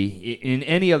should be. In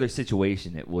any other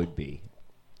situation, it would be.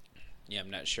 Yeah, I'm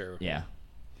not sure. Yeah.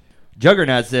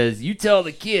 Juggernaut says, you tell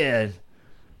the kid,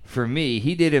 for me,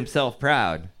 he did himself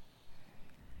proud.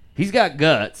 He's got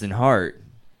guts and heart,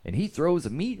 and he throws a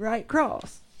meat right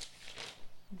across.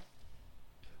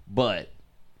 But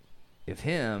if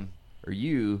him or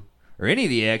you or any of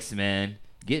the X-Men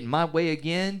get in my way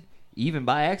again, even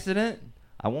by accident,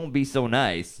 I won't be so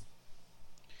nice.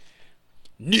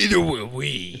 Neither will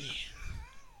we.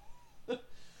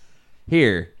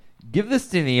 Here, give this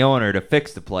to the owner to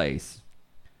fix the place.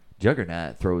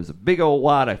 Juggernaut throws a big old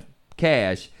wad of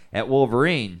cash at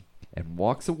Wolverine and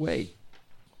walks away.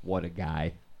 What a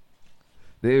guy.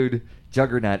 Dude,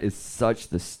 Juggernaut is such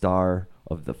the star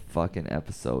of the fucking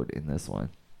episode in this one.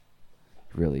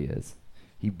 He really is.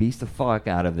 He beats the fuck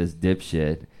out of this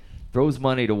dipshit, throws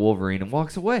money to Wolverine, and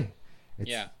walks away.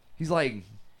 Yeah. He's like...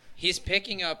 He's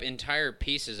picking up entire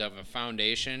pieces of a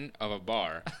foundation of a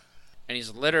bar, and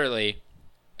he's literally,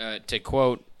 to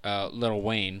quote Lil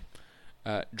Wayne,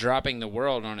 dropping the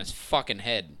world on his fucking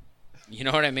head. You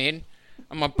know what I mean?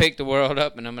 I'm going to pick the world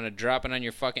up, and I'm going to drop it on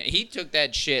your fucking... He took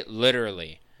that shit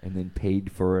literally. And then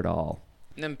paid for it all.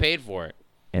 And then paid for it.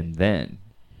 And then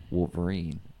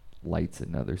Wolverine lights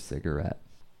another cigarette.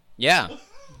 Yeah.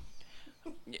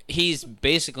 He's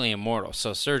basically immortal,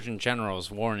 so Surgeon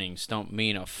General's warnings don't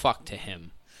mean a fuck to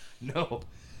him. No,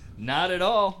 not at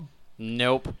all.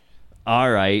 Nope.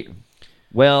 All right.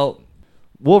 Well,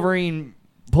 Wolverine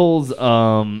pulls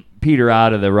Peter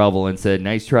out of the rubble and said,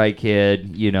 "Nice try,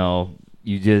 kid. You know,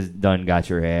 you just done got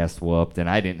your ass whooped, and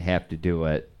I didn't have to do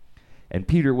it." And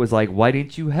Peter was like, "Why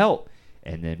didn't you help?"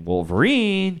 And then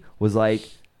Wolverine was like,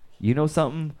 "You know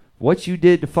something? What you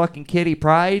did to fucking Kitty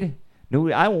Pryde? No,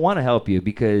 I want to help you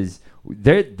because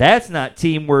that's not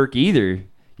teamwork either,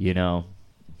 you know."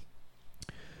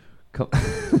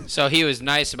 So he was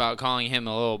nice about calling him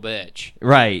a little bitch.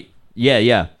 Right.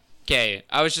 Yeah. Okay,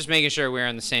 I was just making sure we were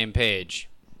on the same page.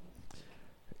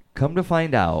 Come to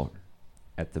find out,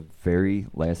 at the very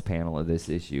last panel of this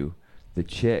issue, the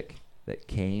chick that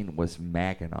Kane was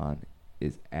macking on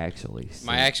is actually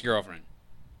my ex-girlfriend.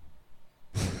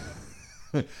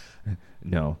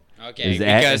 No. Okay,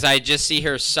 because I just see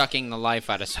her sucking the life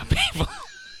out of some people.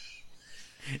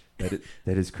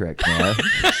 That is correct, man.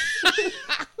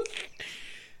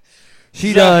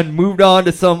 She done moved on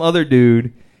to some other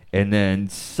dude and then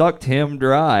sucked him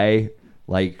dry,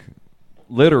 like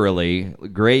literally,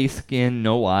 gray skin,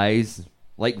 no eyes,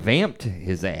 like vamped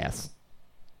his ass.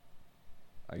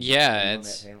 Yeah,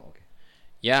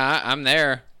 I'm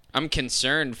there. I'm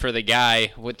concerned for the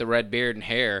guy with the red beard and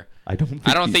hair. I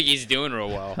don't think he's doing real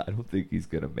well. I don't think he's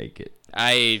gonna make it.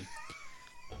 I'm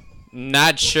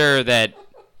not sure that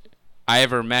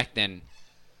ivermectin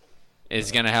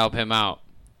is gonna help him out.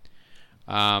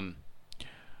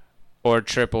 Or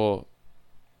triple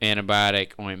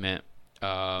antibiotic ointment,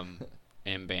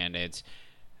 and Band-Aids.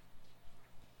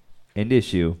 End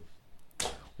issue.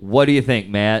 What do you think,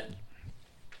 Matt?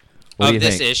 Of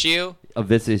this issue? Of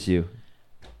this issue.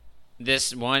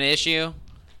 This one issue?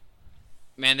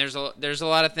 Man, there's a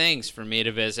lot of things for me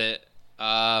to visit.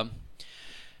 And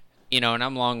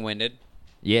I'm long-winded.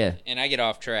 Yeah. And I get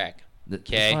off track.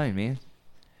 Okay? It's fine, man.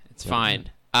 It's fine.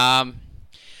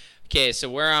 Okay, so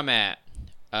where I'm at.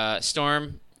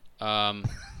 Storm.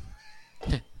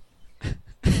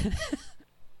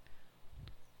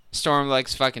 Storm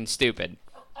looks fucking stupid.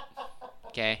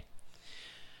 Okay?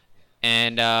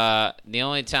 And the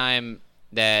only time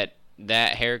that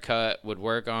haircut would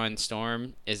work on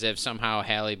Storm is if somehow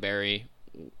Halle Berry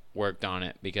worked on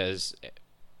it, because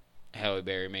Halle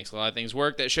Berry makes a lot of things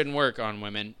work that shouldn't work on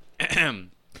women.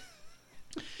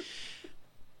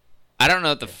 I don't know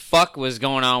what the fuck was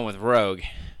going on with Rogue.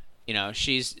 You know,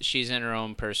 she's in her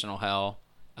own personal hell.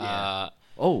 Yeah.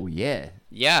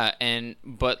 Yeah,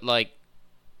 but like,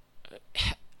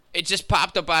 it just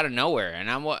popped up out of nowhere,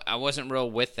 and I wasn't real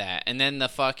with that. And then the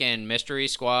fucking Mystery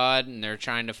Squad, and they're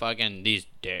trying to fucking these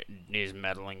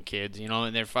meddling kids,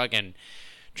 and they're fucking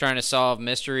trying to solve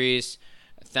mysteries.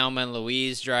 Thelma and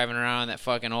Louise driving around that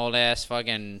fucking old ass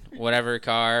fucking whatever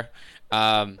car.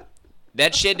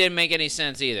 That shit didn't make any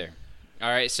sense either. All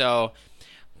right, so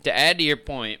to add to your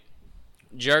point,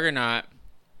 Juggernaut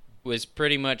was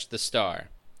pretty much the star.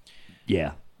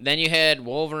 Yeah. Then you had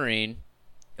Wolverine.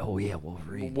 Oh yeah,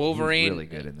 Wolverine. Wolverine, he's really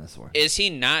good in this one. Is he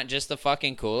not just the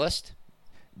fucking coolest?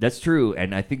 That's true,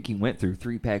 and I think he went through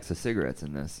 3 packs of cigarettes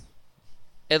in this.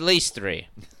 At least 3,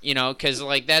 because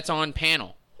like that's on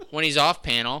panel. When he's off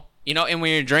panel, and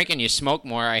when you're drinking, you smoke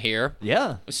more. I hear.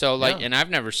 Yeah. So and I've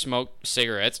never smoked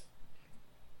cigarettes.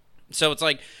 So it's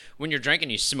like when you're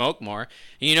drinking, you smoke more.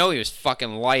 He was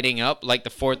fucking lighting up like the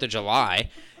 4th of July.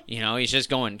 He's just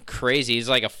going crazy. He's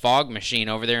like a fog machine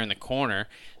over there in the corner.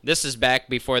 This is back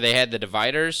before they had the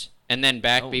dividers, and then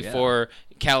back before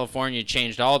California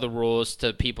changed all the rules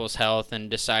to people's health and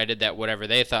decided that whatever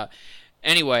they thought.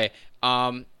 Anyway,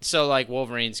 so like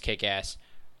Wolverine's kick-ass.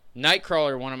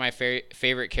 Nightcrawler, one of my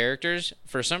favorite characters.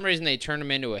 For some reason, they turned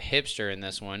him into a hipster in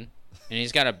this one. And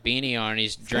he's got a beanie on, and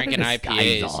he's drinking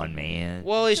IPAs. On, man.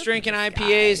 Well, he's drinking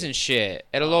IPAs and shit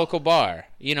at a local bar,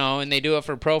 and they do it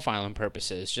for profiling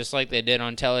purposes, just like they did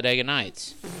on Talladega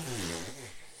Nights.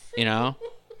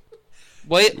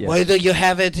 Why do you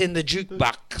have it in the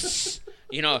jukebox?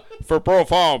 For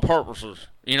profiling purposes.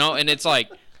 And it's like,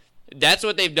 that's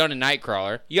what they've done in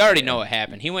Nightcrawler. You already know what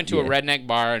happened. He went to a redneck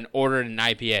bar and ordered an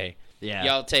IPA. Yeah.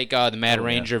 Y'all take the Mad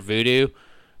Ranger Voodoo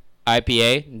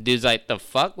IPA. Dude's like, the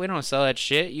fuck? We don't sell that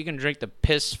shit. You can drink the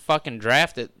piss fucking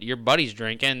draft that your buddy's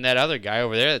drinking. That other guy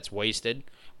over there that's wasted.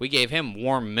 We gave him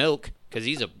warm milk because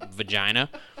he's a vagina.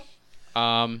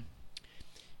 I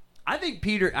think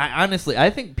Peter. I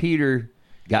think Peter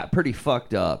got pretty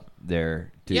fucked up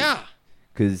there too. Yeah.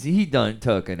 Because he done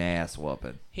took an ass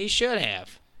whooping. He should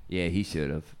have. Yeah, he should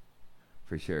have,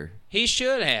 for sure. He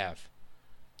should have.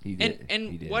 He did.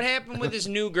 And He did. what happened with his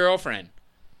new girlfriend?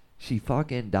 She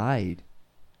fucking died.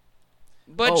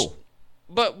 But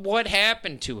but what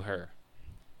happened to her?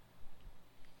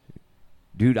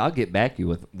 Dude, I'll get back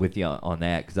with you on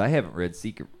that because I haven't read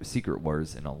Secret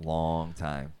Wars in a long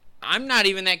time. I'm not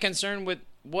even that concerned with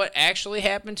what actually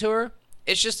happened to her.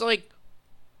 It's just like,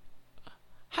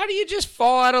 how do you just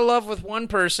fall out of love with one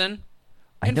person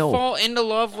and fall into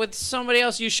love with somebody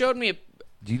else? You showed me.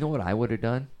 Do you know what I would have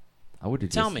done? I would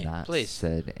have Tell just me, not please.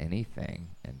 said anything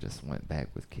and just went back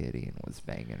with Kitty and was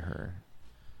banging her.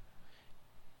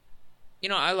 You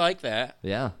know, I like that.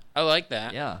 Yeah. I like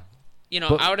that. Yeah. You know,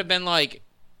 But- I would have been like,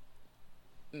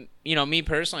 you know, me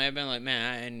personally, I've been like,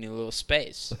 man, I need a little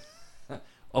space.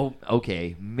 Oh,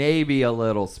 okay. Maybe a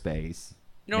little space.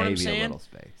 You know what I'm Maybe saying? a little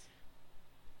space.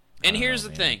 And I don't here's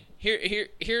know, the man. thing.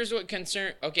 Here's what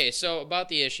concern. Okay, so about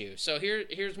the issue. So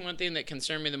here's one thing that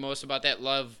concerned me the most about that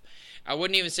love. I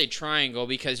wouldn't even say triangle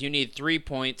because you need 3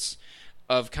 points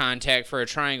of contact for a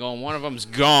triangle, and one of them's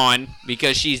gone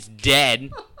because she's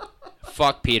dead.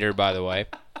 Fuck Peter, by the way.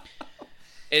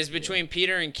 Is between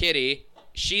Peter and Kitty.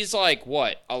 She's like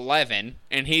what, 11,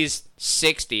 and he's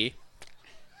 60.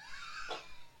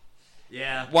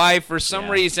 Yeah. Why, for some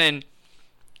Yeah. reason,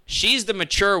 she's the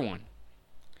mature one.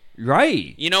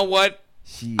 Right. You know what?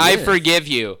 She I is. forgive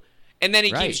you. And then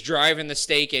he Right. keeps driving the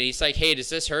stake in. He's like, hey, does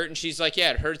this hurt? And she's like,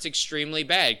 yeah, it hurts extremely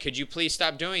bad. Could you please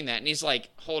stop doing that? And he's like,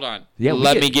 hold on. Yeah,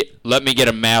 let me get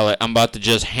a mallet. I'm about to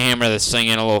just hammer this thing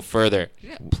in a little further.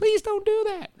 Yeah, please don't do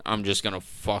that. I'm just going to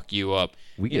fuck you up.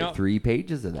 We You get know, 3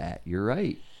 pages of that. You're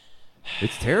right.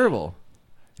 It's terrible.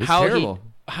 It's how terrible.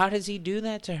 how does he do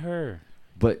that to her?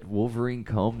 But Wolverine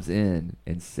comes in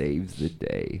and saves the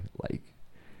day. Like,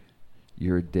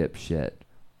 you're a dipshit.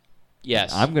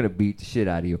 Yes. I'm going to beat the shit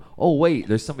out of you. Oh, wait,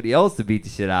 there's somebody else to beat the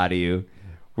shit out of you.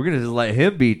 We're going to just let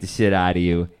him beat the shit out of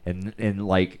you. And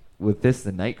like, with this,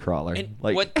 the Nightcrawler. And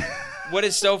like, what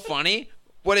is so funny?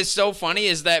 What is so funny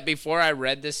is that before I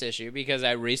read this issue, because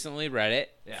I recently read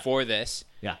it for this,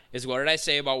 is what did I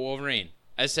say about Wolverine?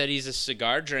 I said he's a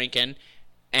cigar drinking,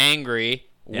 angry,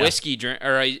 whiskey drink,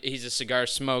 or he's a cigar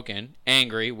smoking,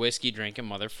 angry, whiskey drinking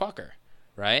motherfucker,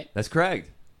 right? That's correct.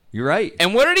 You're right.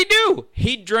 And what did he do?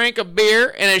 He drank a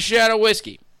beer and a shot of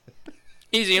whiskey.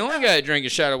 He's the only guy that drank a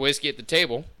shot of whiskey at the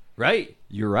table. Right.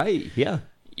 You're right. Yeah.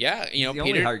 Yeah, you know, He's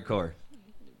the Peter. only hardcore.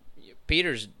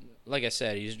 Peter's, like I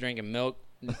said, he's drinking milk,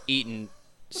 eating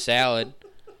salad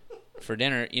for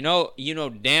dinner. You know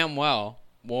damn well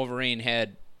Wolverine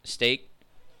had steak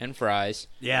and fries,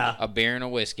 Yeah. a beer and a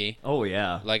whiskey, Oh,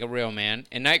 yeah. like a real man.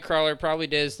 And Nightcrawler probably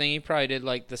did his thing. He probably did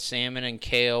like the salmon and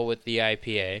kale with the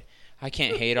IPA. I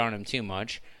can't hate on him too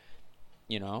much,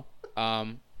 you know.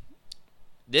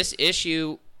 This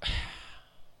issue,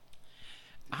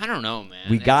 I don't know, man.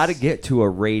 We got to get to a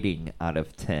rating out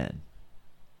of 10.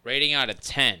 Rating out of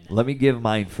 10. Let me give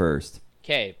mine first.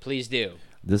 Okay, please do.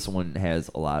 This one has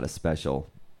a lot of special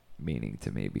meaning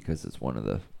to me because it's one of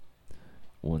the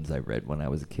ones I read when I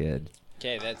was a kid.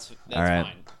 Okay, that's All right.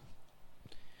 fine.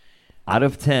 Out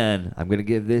of 10, I'm going to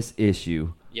give this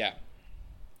issue Yeah.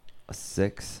 a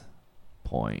 6.25.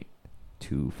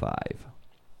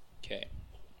 Okay.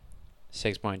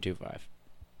 6.25.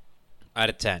 Out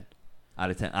of 10. Out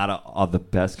of 10. Out of all the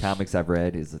best comics I've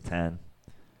read is a 10.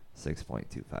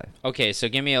 6.25. Okay, so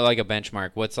give me a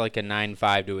benchmark. What's like a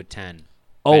 9.5 to a 10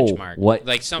 Oh, benchmark? what?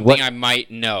 Like something what? I might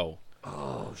know.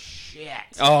 Oh, shit.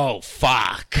 Oh,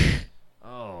 fuck.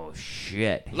 Oh,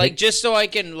 shit. Like just so I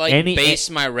can Any- base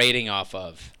my rating off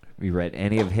of. You read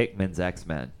any of Hickman's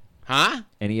X-Men? Huh?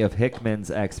 Any of Hickman's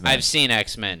X-Men? I've seen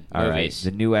X-Men All right, movies.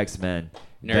 the new X-Men.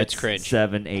 Nerds That's cringe.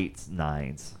 7, 8,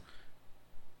 9s.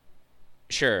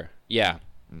 Sure. Yeah.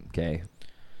 Okay.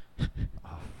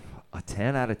 A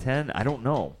 10 out of 10? I don't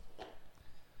know.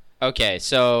 Okay,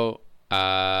 so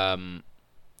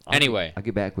anyway. I'll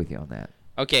get back with you on that.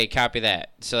 Okay, copy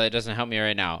that. So it doesn't help me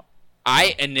right now.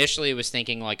 I initially was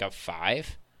thinking like a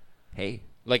 5, Hey,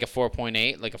 like a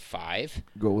 4.8, like a 5.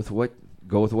 go with what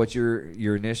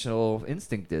your initial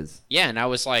instinct is. Yeah, and I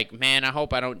was like, man, I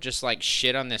hope I don't just like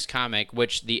shit on this comic,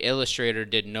 which the illustrator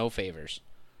did no favors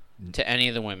to any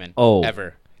of the women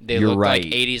ever. They you're looked right.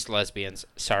 like 80s lesbians.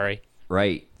 Sorry.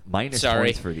 Right. Minus Sorry.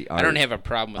 points for the art. I don't have a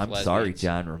problem with I'm lesbians. sorry,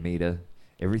 John Romita.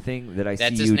 Everything that I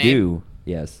That's see his you name? do,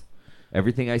 yes.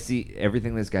 Everything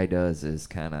this guy does is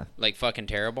kind of Like fucking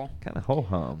terrible.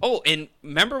 ho-hum. Oh, and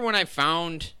remember when I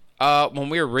found, when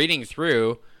we were reading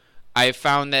through, I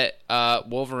found that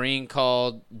Wolverine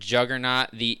called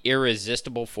Juggernaut the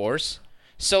irresistible force.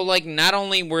 So, like, not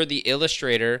only were the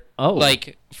illustrator,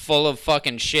 like, full of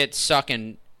fucking shit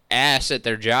sucking ass at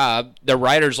their job, the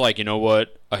writer's like, you know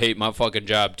what? I hate my fucking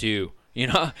job, too. You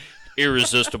know,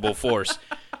 irresistible force.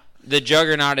 The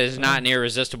Juggernaut is not an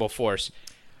irresistible force.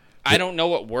 I don't know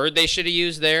what word they should have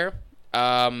used there.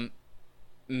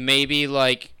 Maybe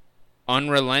like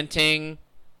unrelenting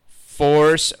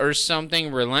force or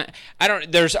something.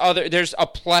 There's a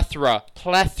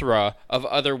plethora of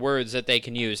other words that they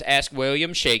can use. Ask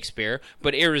William Shakespeare,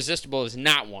 but irresistible is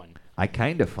not one. I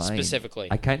kind of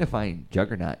find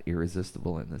Juggernaut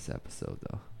irresistible in this episode,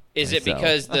 though. Is it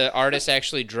because the artist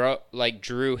actually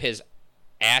drew his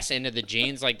ass into the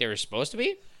jeans like they were supposed to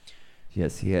be?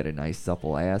 Yes, he had a nice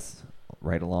supple ass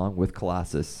right along with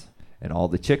Colossus. And all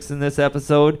the chicks in this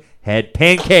episode had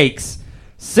pancakes.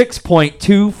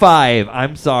 6.25.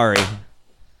 I'm sorry.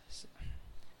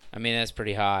 I mean, that's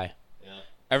pretty high. Yeah.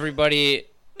 Everybody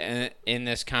in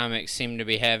this comic seemed to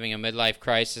be having a midlife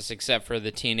crisis except for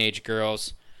the teenage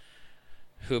girls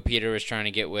who Peter was trying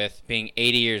to get with, being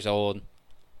 80 years old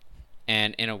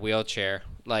and in a wheelchair,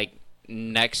 like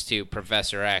next to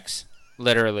Professor X.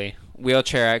 Literally.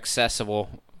 Wheelchair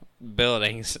accessible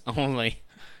buildings only.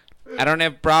 I don't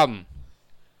have a problem.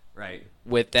 Right.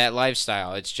 With that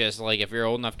lifestyle. It's just like if you're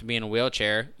old enough to be in a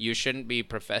wheelchair, you shouldn't be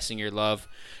professing your love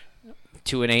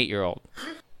to an 8-year-old.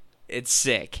 It's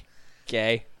sick.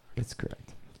 Okay? It's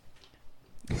correct.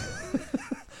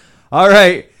 All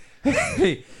right.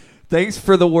 Hey, thanks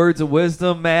for the words of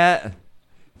wisdom, Matt.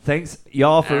 Thanks,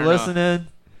 y'all, for listening.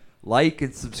 Like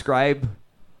and subscribe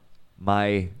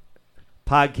my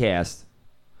podcast.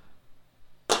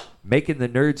 Making the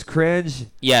nerds cringe.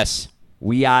 Yes.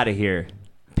 We out of here.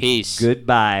 Peace.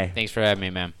 Goodbye. Thanks for having me,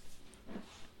 man.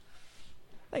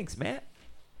 Thanks, Matt.